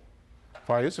 right?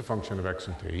 Phi is a function of x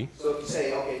and t. So if you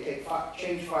say, okay,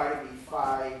 change phi to be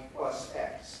phi plus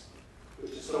x,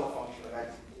 which is still a function of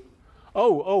x and t.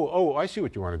 Oh, I see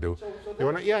what you want to do. So You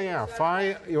want to, yeah.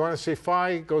 Phi, you want to say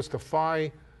phi goes to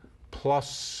phi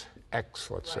plus x,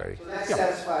 let's say. So that Yeah.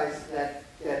 satisfies that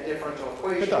differential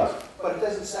equation. It does. But it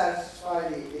doesn't satisfy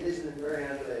it isn't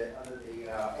invariant under the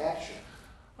action.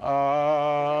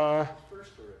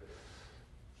 First derivative.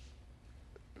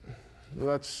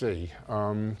 Let's see.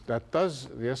 That does,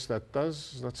 yes, that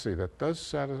does, let's see, that does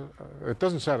satisfy, it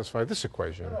doesn't satisfy this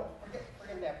equation. No,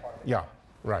 forget that part. Yeah,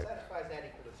 right. It satisfies that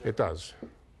equal to 0. It does.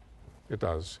 It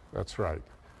does. That's right.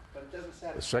 But it doesn't The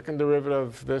satisfy. second derivative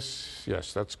of this,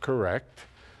 yes, that's correct.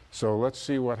 So let's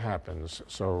see what happens.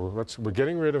 So we're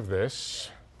getting rid of this,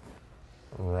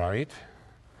 right?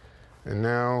 And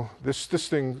now this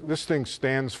thing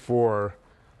stands for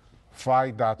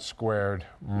phi dot squared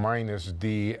minus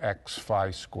dx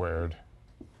phi squared.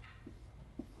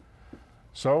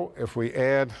 So if we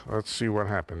add, let's see what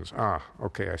happens.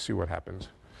 Okay, I see what happens.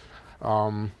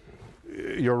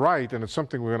 You're right, and it's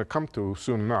something we're going to come to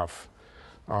soon enough.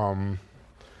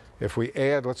 If we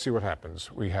add, let's see what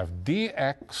happens. We have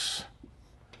dx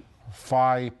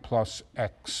phi plus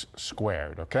x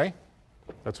squared, okay?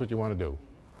 That's what you want to do,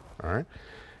 all right?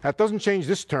 That doesn't change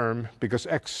this term because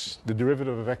x, the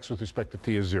derivative of x with respect to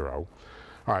t is 0.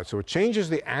 All right, so it changes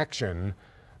the action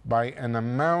by an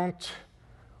amount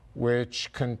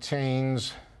which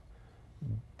contains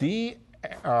dx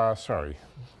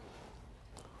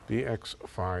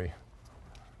phi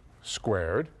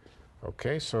squared.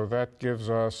 Okay, so that gives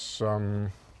us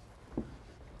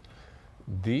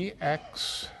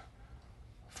dx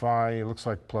phi, looks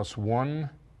like plus 1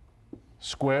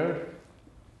 squared.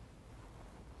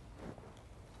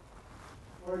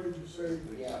 Why did you say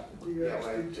Yeah. dx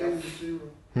right. dt is 0?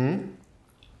 Hmm?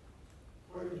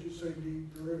 Why did you say the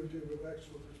derivative of x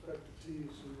with respect to t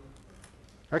is 0?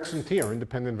 X and t are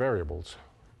independent variables.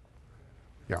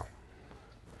 Yeah.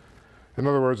 In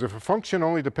other words, if a function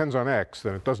only depends on x,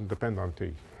 then it doesn't depend on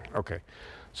t. Okay.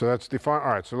 So that's defined. All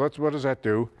right, so what does that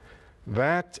do?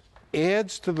 That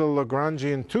adds to the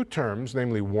Lagrangian two terms,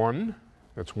 namely 1.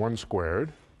 That's 1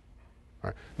 squared. All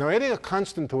right. Now, adding a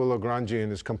constant to a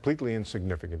Lagrangian is completely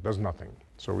insignificant, does nothing.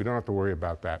 So we don't have to worry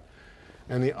about that.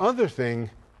 And the other thing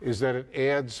is that it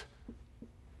adds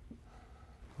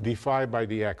d phi by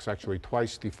dx, actually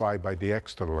twice d phi by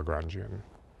dx to the Lagrangian.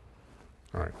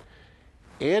 All right.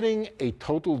 Adding a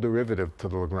total derivative to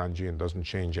the Lagrangian doesn't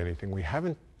change anything. We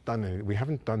haven't done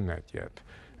that yet.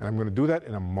 And I'm going to do that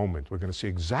in a moment. We're going to see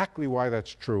exactly why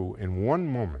that's true in one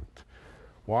moment.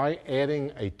 Why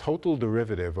adding a total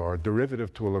derivative or a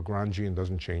derivative to a Lagrangian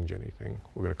doesn't change anything.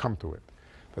 We're going to come to it.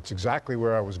 That's exactly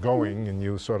where I was going, and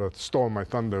you sort of stole my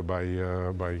thunder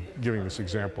by giving this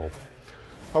example.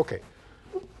 Okay.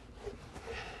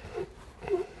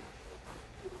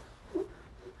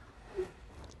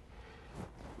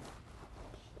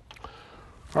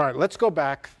 All right, let's go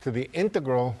back to the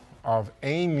integral of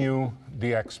a mu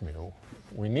dx mu.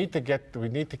 We need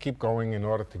to keep going in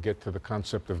order to get to the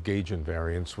concept of gauge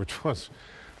invariance, which was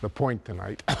the point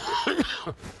tonight.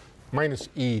 Minus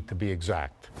e to be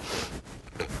exact.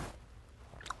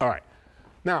 All right.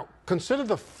 Now, consider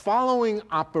the following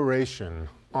operation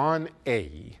on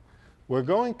A. We're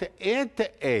going to add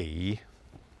to A.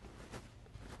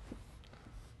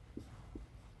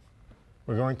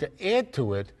 We're going to add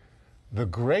to it the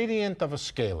gradient of a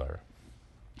scalar,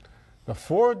 the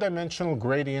four-dimensional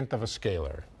gradient of a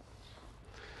scalar.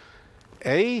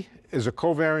 A is a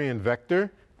covariant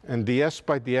vector, and ds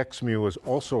by dx mu is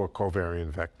also a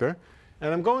covariant vector.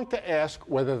 And I'm going to ask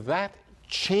whether that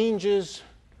changes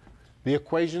the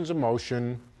equations of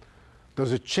motion.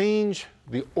 Does it change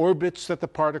the orbits that the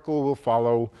particle will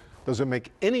follow? Does it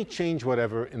make any change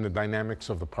whatever in the dynamics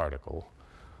of the particle?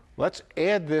 Let's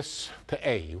add this to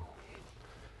A.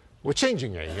 We're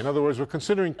changing A. In other words, we're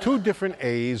considering two different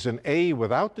A's, an A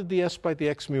without the ds by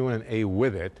dx mu and an A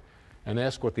with it, and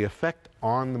ask what the effect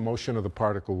on the motion of the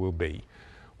particle will be.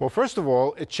 Well, first of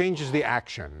all, it changes the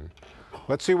action.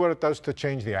 Let's see what it does to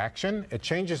change the action. It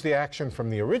changes the action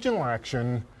from the original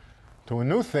action to a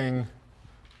new thing,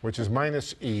 which is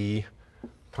minus E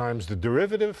times the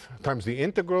derivative times the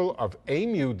integral of a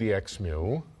mu dx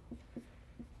mu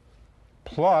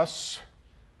plus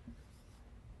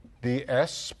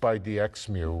ds by dx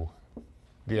mu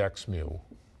dx mu.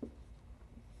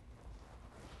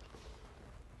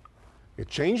 It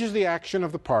changes the action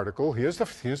of the particle. Here's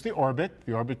the orbit.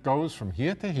 The orbit goes from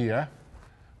here to here,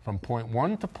 from point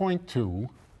 1 to point 2,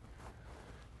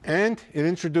 and it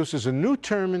introduces a new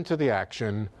term into the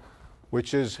action,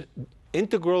 which is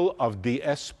integral of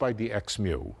ds by dx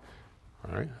mu. All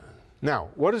right? Now,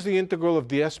 what is the integral of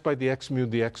ds by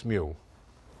dx mu?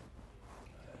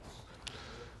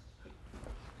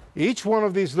 Each one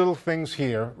of these little things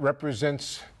here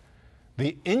represents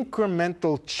the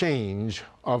incremental change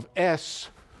of s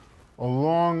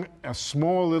along a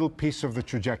small little piece of the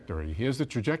trajectory. Here's the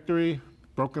trajectory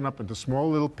broken up into small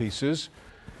little pieces.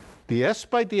 ds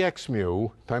by dx mu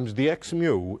times dx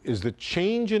mu is the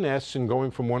change in s in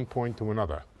going from one point to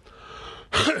another.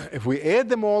 If we add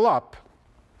them all up,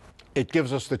 it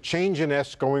gives us the change in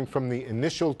s going from the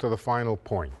initial to the final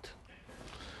point.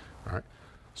 All right.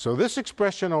 So this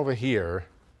expression over here,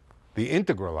 the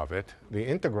integral of it,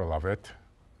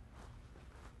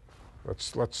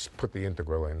 let's put the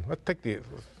integral in.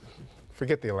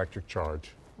 Forget the electric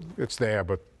charge. It's there,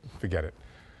 but forget it.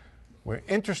 We're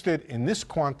interested in this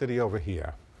quantity over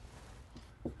here,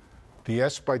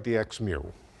 ds by dx mu,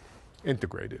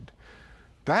 integrated.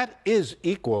 That is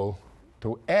equal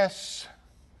to s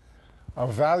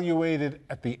evaluated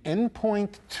at the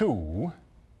endpoint 2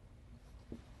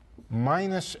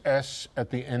 minus s at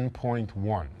the endpoint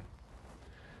 1.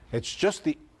 It's just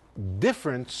the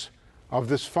difference of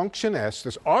this function s,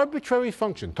 this arbitrary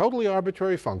function, totally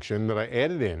arbitrary function that I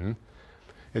added in.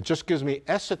 It just gives me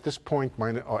s at this point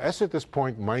minus, or s at this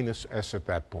point minus s at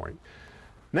that point.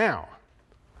 Now,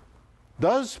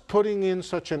 does putting in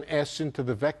such an s into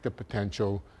the vector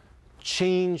potential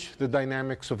change the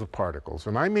dynamics of the particles?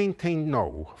 And I maintain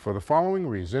no, for the following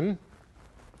reason.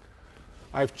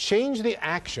 I've changed the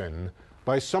action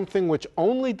by something which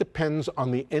only depends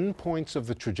on the endpoints of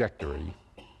the trajectory.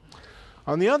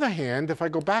 On the other hand, if I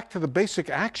go back to the basic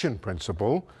action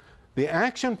principle, the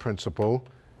action principle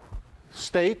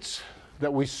states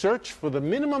that we search for the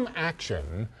minimum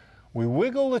action, we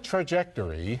wiggle the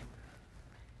trajectory,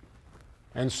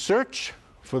 and search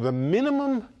for the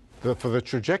minimum, for the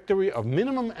trajectory of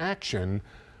minimum action,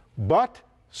 but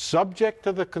subject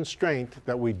to the constraint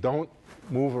that we don't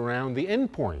move around the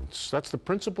endpoints. That's the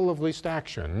principle of least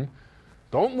action.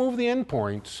 Don't move the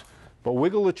endpoints, but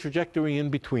wiggle the trajectory in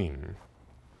between.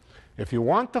 If you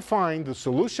want to find the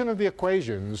solution of the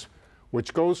equations,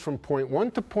 which goes from point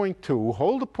 1 to point 2,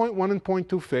 hold the point 1 and point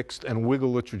 2 fixed and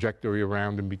wiggle the trajectory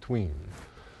around in between.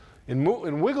 In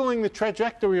wiggling the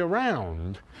trajectory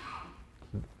around,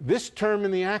 this term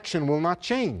in the action will not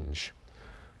change.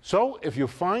 So if you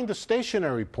find a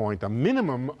stationary point, a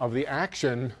minimum of the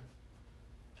action,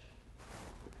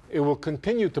 it will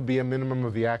continue to be a minimum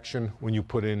of the action when you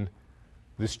put in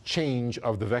this change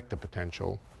of the vector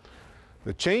potential.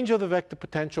 The change of the vector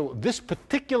potential, this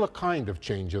particular kind of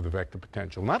change of the vector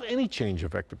potential, not any change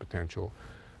of vector potential,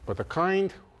 but the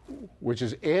kind which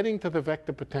is adding to the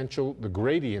vector potential the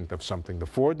gradient of something, the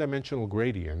four-dimensional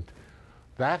gradient,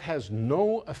 that has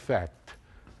no effect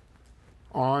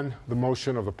on the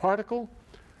motion of the particle.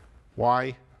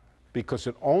 Why? Because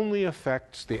it only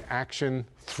affects the action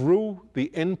through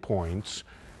the endpoints,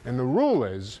 and the rule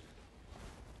is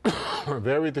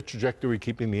vary the trajectory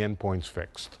keeping the endpoints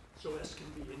fixed. So S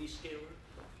can be any scalar?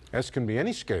 S can be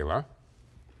any scalar.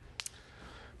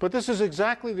 But this is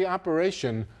exactly the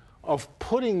operation of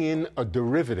putting in a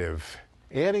derivative,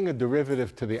 adding a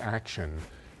derivative to the action.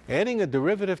 Adding a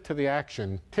derivative to the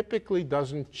action typically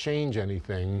doesn't change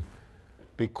anything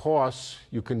because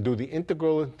you can do the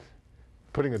integral,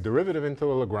 putting a derivative into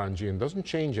a Lagrangian doesn't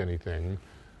change anything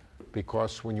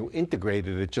because when you integrate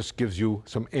it, it just gives you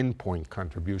some endpoint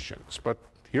contributions. But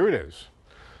here it is.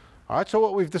 All right, so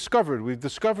what we've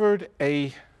discovered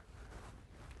a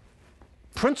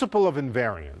principle of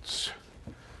invariance,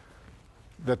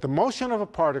 that the motion of a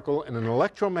particle in an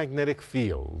electromagnetic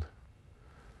field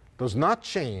does not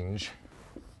change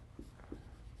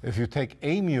if you take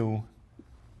a mu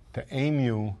to a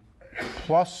mu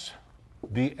plus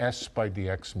ds by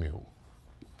dx mu.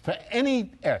 For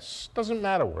any s, doesn't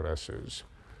matter what s is.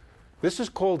 This is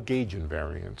called gauge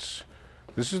invariance.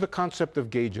 This is the concept of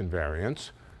gauge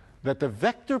invariance, that the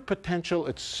vector potential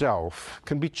itself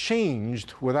can be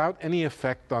changed without any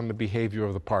effect on the behavior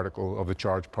of the particle, of the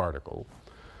charged particle.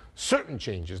 Certain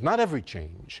changes, not every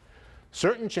change.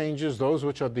 Certain changes, those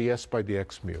which are ds by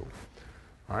dx mu.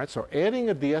 All right, so adding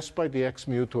a ds by dx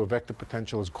mu to a vector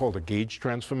potential is called a gauge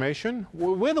transformation.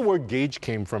 Where the word gauge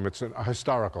came from, it's a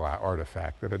historical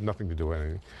artifact that had nothing to do with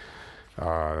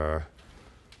anything.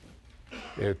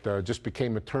 It just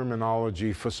became a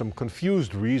terminology for some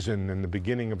confused reason in the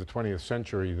beginning of the 20th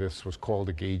century. This was called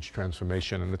a gauge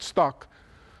transformation, and it stuck,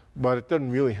 but it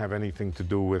doesn't really have anything to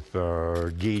do with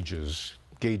gauges.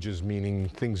 Gauges meaning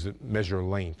things that measure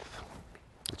length.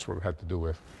 That's what it had to do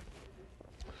with.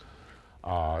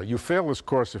 You fail this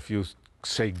course if you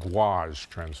say gauge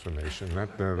transformation.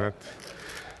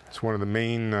 That's one of the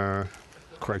main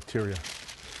criteria.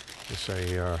 You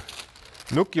say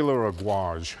nuclear or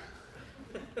gauge.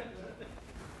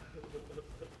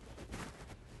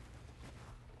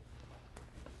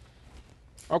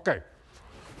 Okay.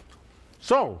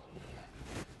 So,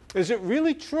 is it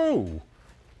really true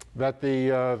that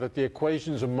the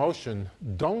equations of motion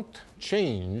don't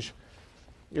change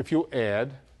if you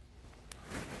add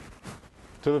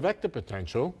to the vector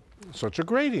potential such a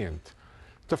gradient?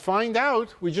 To find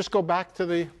out, we just go back to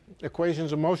the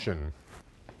equations of motion.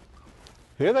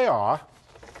 Here they are.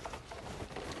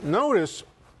 Notice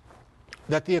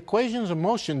that the equations of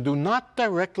motion do not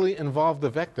directly involve the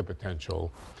vector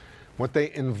potential. What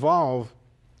they involve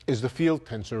is the field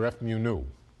tensor F mu nu.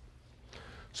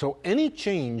 So any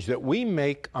change that we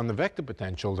make on the vector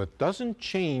potential that doesn't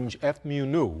change F mu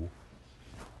nu,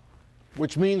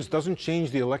 which means doesn't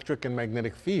change the electric and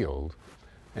magnetic field,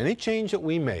 any change that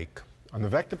we make on the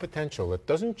vector potential that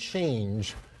doesn't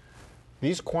change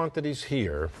these quantities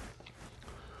here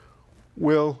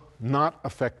will not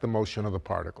affect the motion of the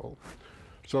particle.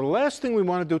 So the last thing we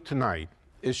want to do tonight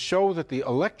is show that the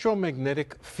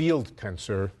electromagnetic field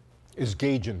tensor is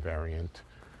gauge invariant,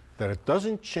 that it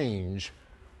doesn't change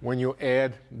when you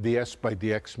add ds by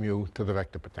dx mu to the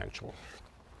vector potential.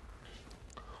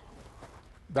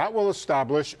 That will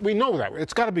establish, we know that,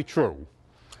 it's got to be true.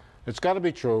 It's got to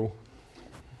be true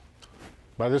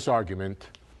by this argument,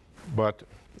 but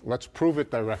let's prove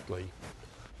it directly.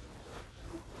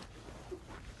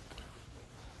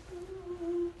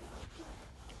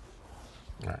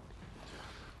 All right.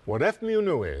 What F mu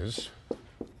nu is,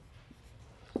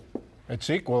 it's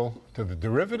equal to the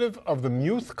derivative of the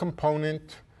muth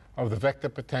component of the vector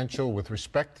potential with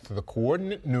respect to the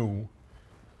coordinate nu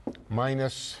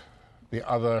minus the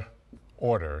other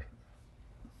order.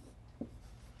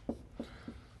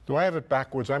 Do I have it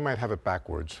backwards? I might have it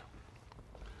backwards.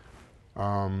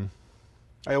 I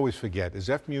always forget. Is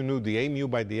F mu nu dA mu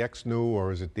by dx nu,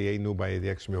 or is it dA nu by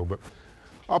dx mu? But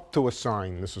up to a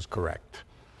sign, this is correct.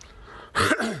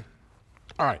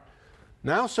 All right.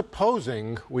 Now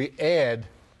supposing we add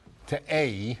to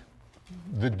A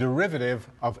the derivative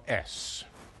of S.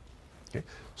 Okay.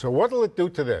 So what will it do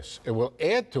to this? It will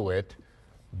add to it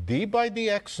d by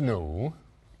dx nu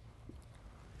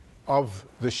of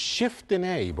the shift in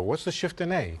A. But what's the shift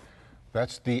in A?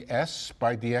 That's ds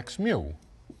by dx mu.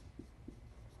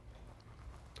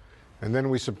 And then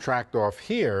we subtract off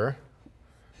here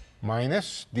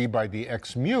minus d by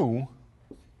dx mu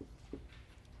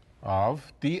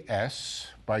of ds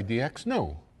by dx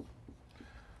nu.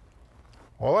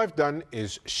 All I've done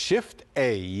is shift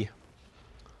A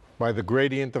by the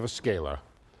gradient of a scalar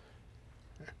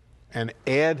and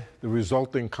add the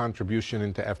resulting contribution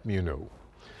into F mu nu.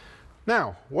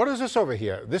 Now, what is this over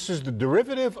here? This is the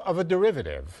derivative of a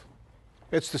derivative.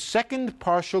 It's the second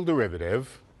partial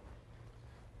derivative.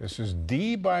 This is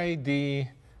d by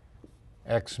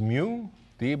dx mu,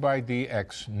 d by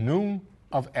dx nu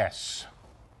of S.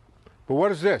 But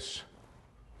what is this?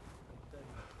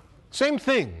 Same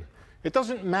thing. It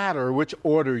doesn't matter which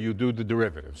order you do the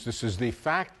derivatives. This is the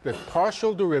fact that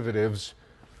partial derivatives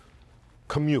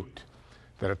commute,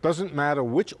 that it doesn't matter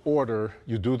which order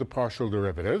you do the partial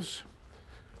derivatives.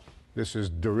 This is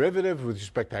derivative with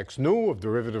respect to x nu of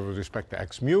derivative with respect to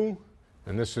x mu,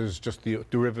 and this is just the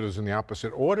derivatives in the opposite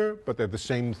order, but they're the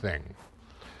same thing.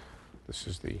 This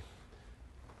is the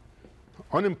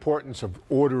unimportance of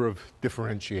order of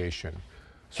differentiation.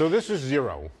 So this is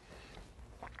 0.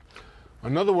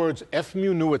 In other words, F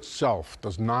mu nu itself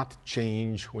does not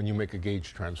change when you make a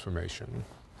gauge transformation.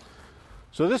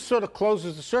 So this sort of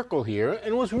closes the circle here,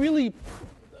 and was really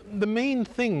the main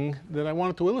thing that I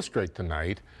wanted to illustrate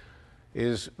tonight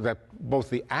is that both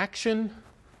the action,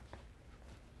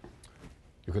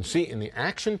 you can see in the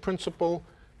action principle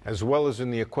as well as in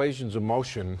the equations of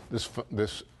motion,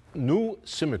 this new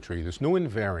symmetry, this new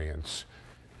invariance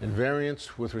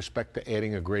with respect to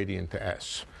adding a gradient to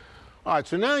S. All right,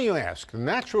 so now you ask, the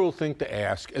natural thing to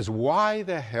ask is why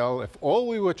the hell, if all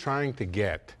we were trying to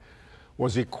get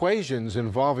was equations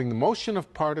involving the motion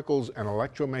of particles and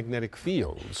electromagnetic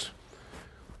fields,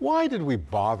 why did we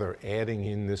bother adding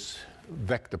in this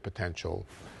vector potential?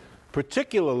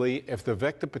 Particularly if the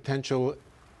vector potential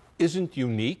isn't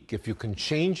unique, if you can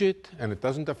change it and it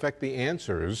doesn't affect the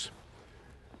answers,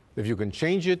 if you can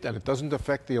change it and it doesn't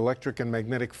affect the electric and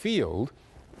magnetic field,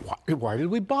 why did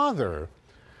we bother?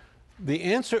 The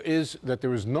answer is that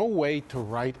there is no way to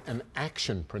write an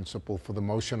action principle for the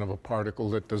motion of a particle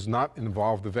that does not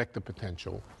involve the vector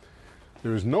potential.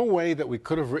 There is no way that we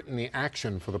could have written the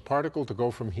action for the particle to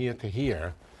go from here to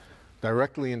here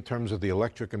directly in terms of the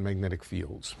electric and magnetic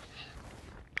fields.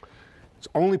 It's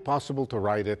only possible to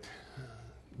write it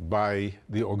by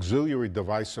the auxiliary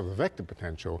device of the vector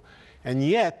potential, and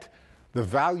yet the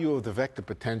value of the vector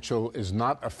potential is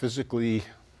not a physically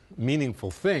meaningful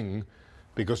thing,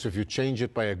 because if you change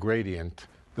it by a gradient,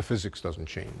 the physics doesn't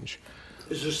change.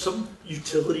 Is there some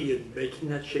utility in making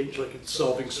that change, like in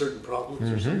solving certain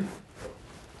problems or something?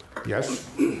 Yes,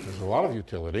 there's a lot of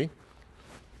utility.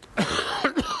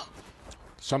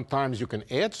 Sometimes you can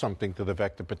add something to the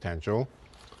vector potential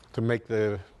to make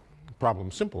the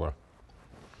problem simpler.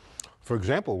 For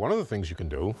example, one of the things you can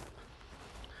do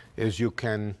is you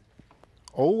can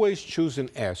always choose an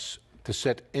S to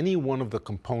set any one of the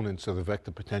components of the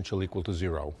vector potential equal to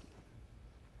 0.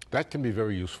 That can be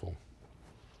very useful.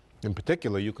 In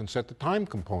particular, you can set the time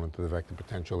component of the vector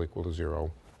potential equal to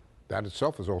 0. That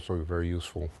itself is also very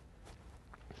useful.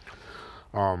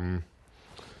 In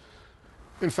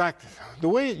fact, the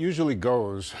way it usually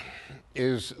goes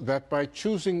is that by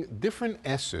choosing different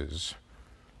S's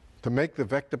to make the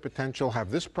vector potential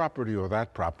have this property or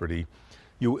that property,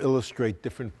 you illustrate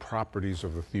different properties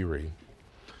of the theory.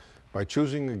 By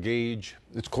choosing a gauge,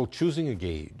 it's called choosing a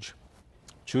gauge.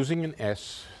 Choosing an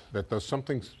S that does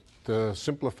something to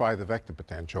simplify the vector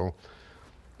potential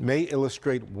may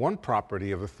illustrate one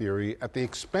property of a theory at the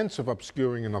expense of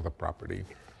obscuring another property.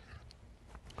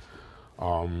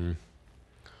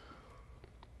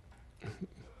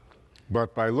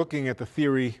 But by looking at the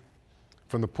theory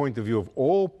from the point of view of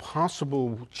all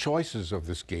possible choices of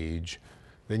this gauge,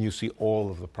 then you see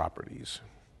all of the properties.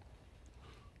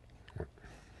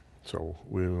 So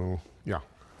we'll, yeah.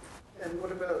 And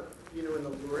what about, in the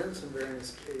Lorentz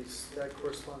invariance case, that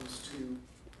corresponds to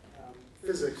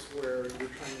physics where you're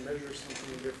trying to measure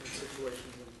something in different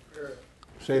situations and compare it.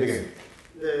 Say it again.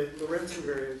 The Lorentz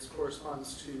invariance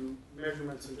corresponds to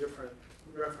measurements in different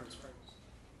reference frames.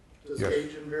 Does Yes.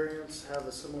 gauge invariance have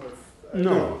a similar?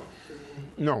 No.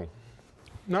 No,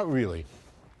 not really.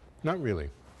 Not really.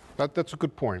 That's a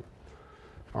good point.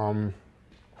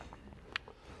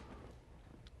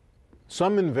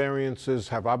 Some invariances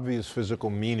have obvious physical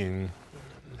meaning,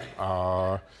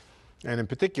 and in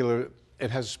particular, it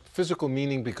has physical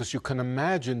meaning because you can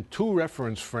imagine two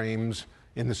reference frames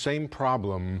in the same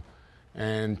problem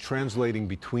and translating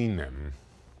between them.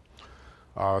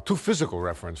 Two physical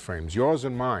reference frames, yours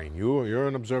and mine. You're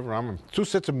an observer, I'm two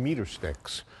sets of meter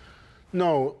sticks.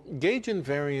 No, gauge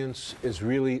invariance is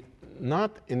really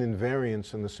not an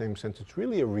invariance in the same sense. It's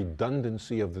really a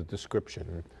redundancy of the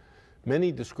description.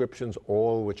 Many descriptions,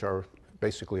 all which are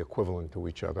basically equivalent to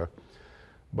each other.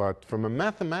 But from a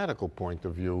mathematical point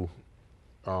of view,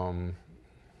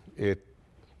 it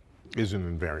is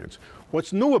an invariance.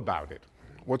 What's new about it?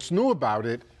 What's new about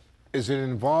it is it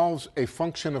involves a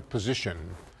function of position.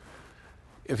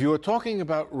 If you were talking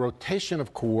about rotation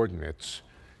of coordinates,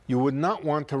 you would not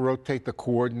want to rotate the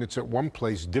coordinates at one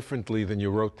place differently than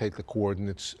you rotate the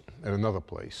coordinates at another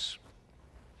place.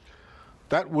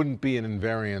 That wouldn't be an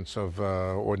invariance of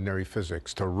ordinary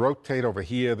physics. To rotate over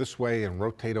here this way and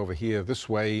rotate over here this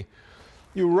way,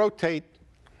 you rotate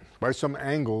by some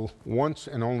angle once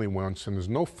and only once, and there's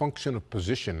no function of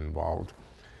position involved.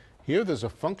 Here there's a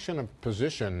function of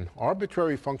position,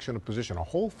 arbitrary function of position, a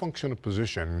whole function of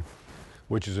position,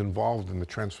 which is involved in the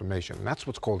transformation. And that's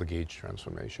what's called a gauge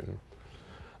transformation.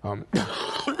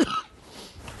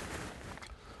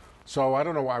 So I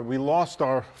don't know why we lost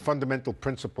our fundamental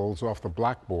principles off the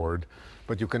blackboard,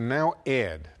 but you can now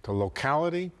add to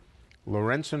locality,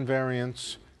 Lorentz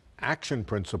invariance, action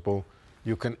principle,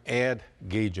 you can add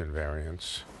gauge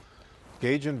invariance.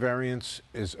 Gauge invariance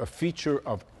is a feature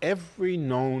of every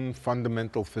known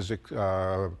fundamental physics,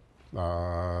 theory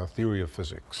of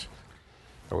physics.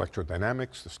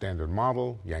 Electrodynamics, the Standard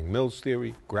Model, Yang-Mills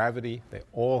theory, gravity, they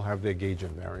all have their gauge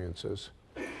invariances.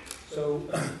 So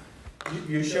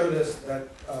you showed us that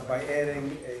by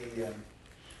adding a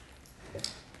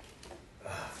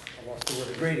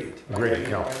gradient. Gradient,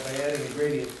 yeah. By adding a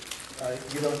gradient,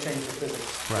 you don't change the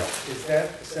physics. Right. Is that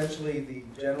essentially the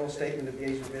general statement of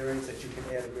gauge invariance, that you can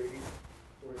add a gradient?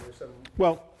 Or is there some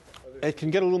Well, it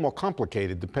can get a little more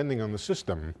complicated depending on the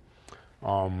system.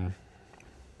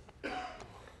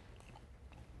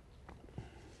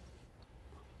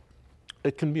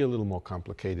 it can be a little more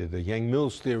complicated. The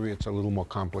Yang-Mills theory, it's a little more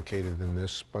complicated than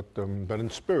this, but in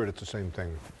spirit, it's the same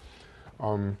thing.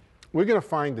 We're going to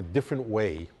find a different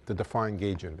way to define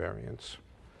gauge invariance,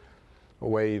 a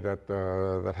way that,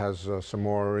 that has some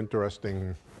more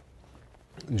interesting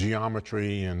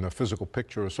geometry and the physical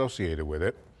picture associated with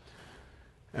it.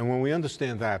 And when we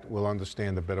understand that, we'll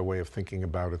understand a better way of thinking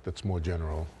about it that's more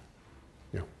general.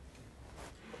 Yeah.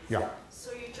 Yeah.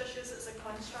 So you just use it as a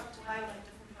construct to highlight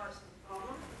different parts of the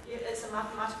problem? It's a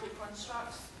mathematical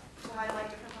construct to highlight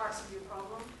different parts of your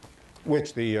problem?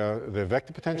 Which, the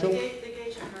vector potential? The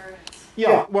gauge invariance.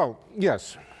 Yeah, well,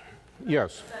 yes.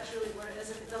 Yes. That's really what it is.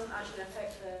 If it doesn't actually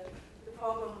affect the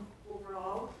problem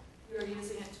overall, you're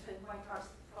using it to pinpoint parts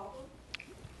of the problem?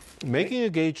 Making a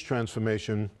gauge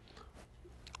transformation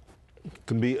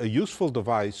can be a useful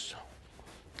device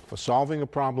for solving a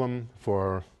problem,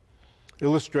 for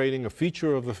illustrating a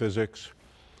feature of the physics,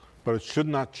 but it should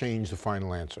not change the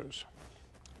final answers.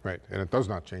 Right, and it does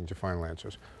not change the final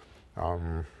answers.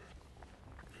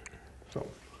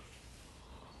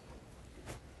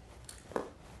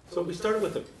 So we started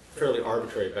with a fairly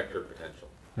arbitrary vector potential,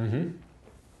 Mm-hmm.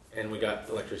 and we got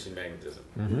electricity and magnetism.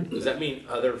 Mm-hmm. Does that mean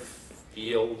other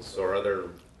fields or other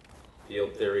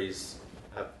field theories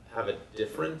have a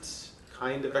different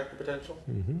kind of vector potential?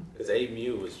 Mm-hmm. Because A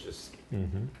mu is just...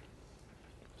 Mm-hmm.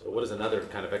 So what does another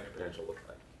kind of vector potential look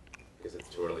like? Because it's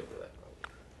too early for that,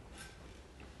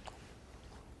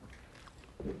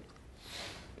 probably.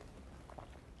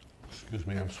 Excuse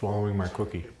me, I'm swallowing my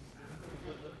cookie.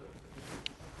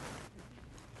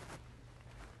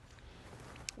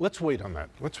 Let's wait on that.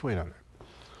 Let's wait on that.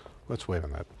 Let's wait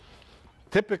on that.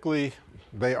 Typically,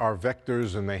 they are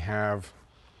vectors and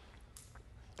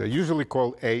they're usually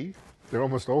called A. They're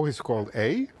almost always called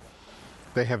A.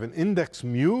 They have an index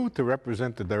mu to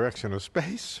represent the direction of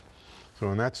space. So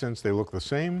in that sense, they look the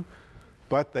same,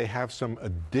 but they have some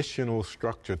additional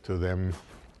structure to them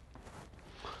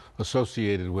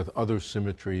associated with other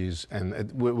symmetries,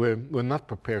 and we're not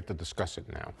prepared to discuss it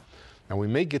now. And we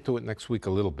may get to it next week a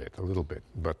little bit,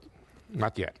 but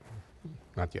not yet.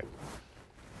 Not yet.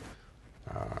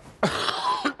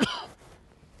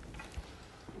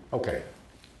 Okay.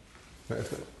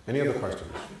 Any other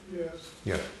questions? Yes.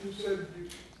 Yes. You said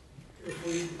if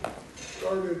we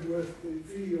started with the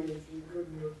fields, we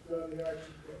couldn't have done the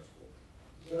action principle.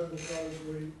 Is that because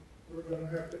we're going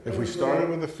to have to... If we started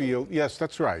with the field, yes,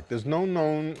 that's right. There's no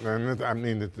known, and I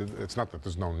mean, it's not that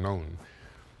there's no known.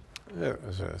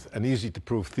 There's an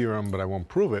easy-to-prove theorem, but I won't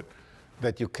prove it,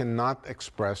 that you cannot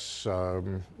express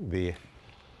the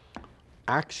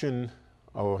action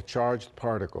of a charged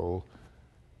particle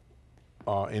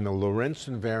in a Lorentz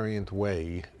invariant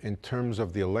way in terms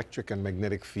of the electric and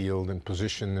magnetic field and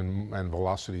position and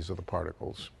velocities of the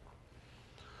particles.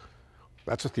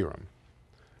 That's a theorem.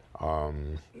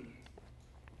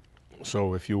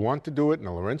 So if you want to do it in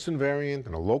a Lorentz invariant,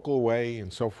 in a local way,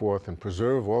 and so forth, and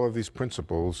preserve all of these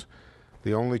principles,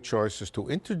 the only choice is to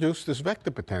introduce this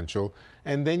vector potential,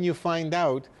 and then you find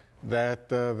out that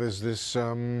there's this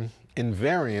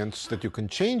invariance that you can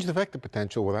change the vector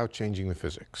potential without changing the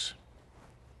physics.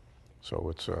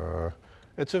 So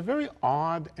it's a very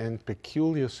odd and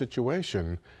peculiar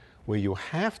situation where you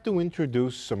have to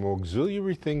introduce some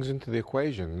auxiliary things into the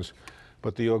equations,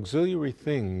 but the auxiliary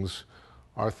things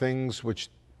are things which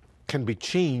can be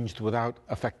changed without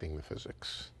affecting the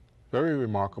physics. Very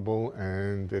remarkable,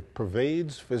 and it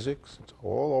pervades physics. It's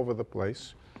all over the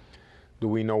place. Do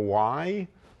we know why?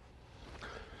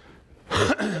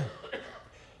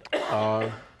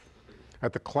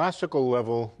 At the classical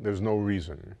level, there's no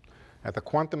reason. At the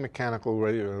quantum mechanical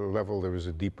level, there is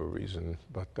a deeper reason,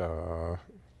 but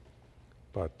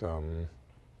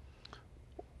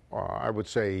I would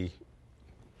say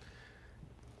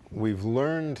we've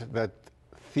learned that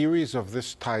theories of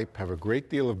this type have a great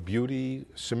deal of beauty,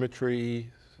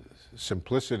 symmetry,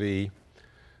 simplicity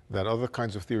that other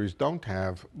kinds of theories don't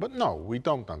have. But no, we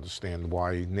don't understand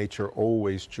why nature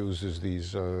always chooses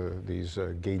these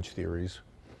gauge theories.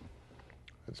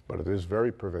 But it is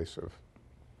very pervasive.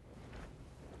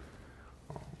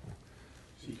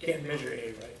 So you can't measure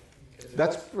A, right?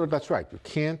 That's right. You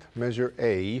can't measure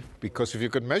A, because if you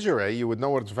could measure A, you would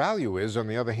know what its value is. On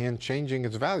the other hand, changing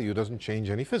its value doesn't change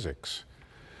any physics.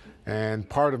 And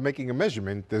part of making a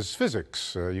measurement is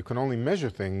physics. You can only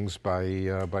measure things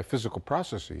by physical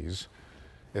processes.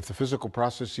 If the physical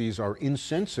processes are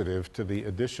insensitive to the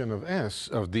addition of ds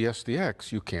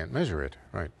dx, you can't measure it.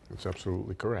 Right? That's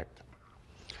absolutely correct.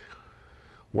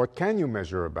 What can you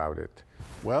measure about it?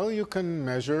 Well, you can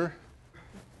measure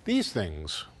these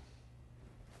things,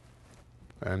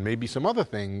 and maybe some other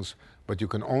things, but you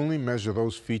can only measure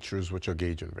those features which are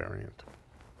gauge invariant.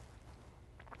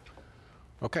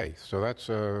 Okay, so that's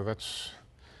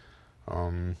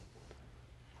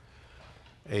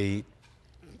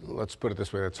let's put it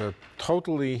this way, it's a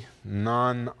totally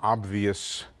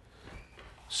non-obvious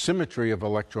symmetry of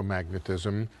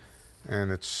electromagnetism,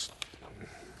 and it's,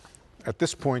 at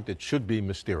this point, it should be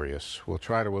mysterious. We'll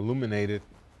try to illuminate it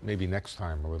maybe next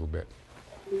time a little bit.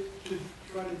 We should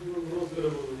try to do a little bit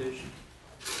of illumination.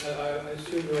 I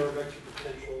assume there are vector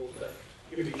potentials that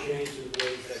can be changed in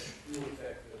ways that do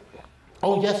affect them.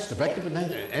 Oh yes, the vector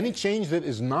potential. Any change that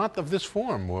is not of this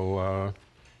form will, Okay.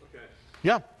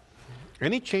 yeah.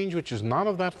 Any change which is not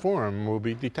of that form will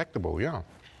be detectable, yeah.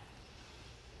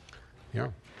 Yeah.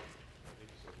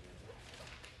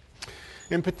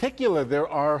 In particular, there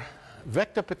are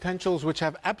vector potentials which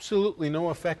have absolutely no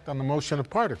effect on the motion of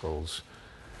particles.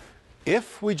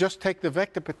 If we just take the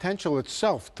vector potential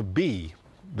itself to be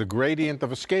the gradient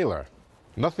of a scalar,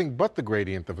 nothing but the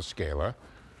gradient of a scalar,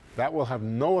 that will have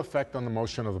no effect on the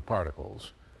motion of the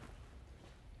particles.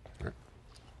 Right?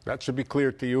 That should be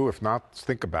clear to you. If not,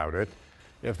 think about it.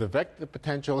 If the vector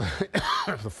potential,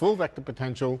 if the full vector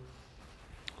potential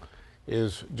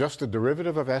is just a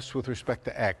derivative of s with respect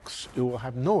to x, it will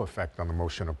have no effect on the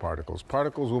motion of particles.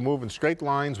 Particles will move in straight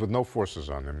lines with no forces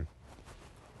on them.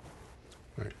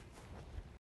 Right.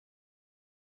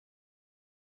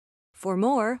 For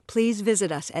more, please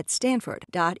visit us at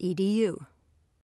stanford.edu.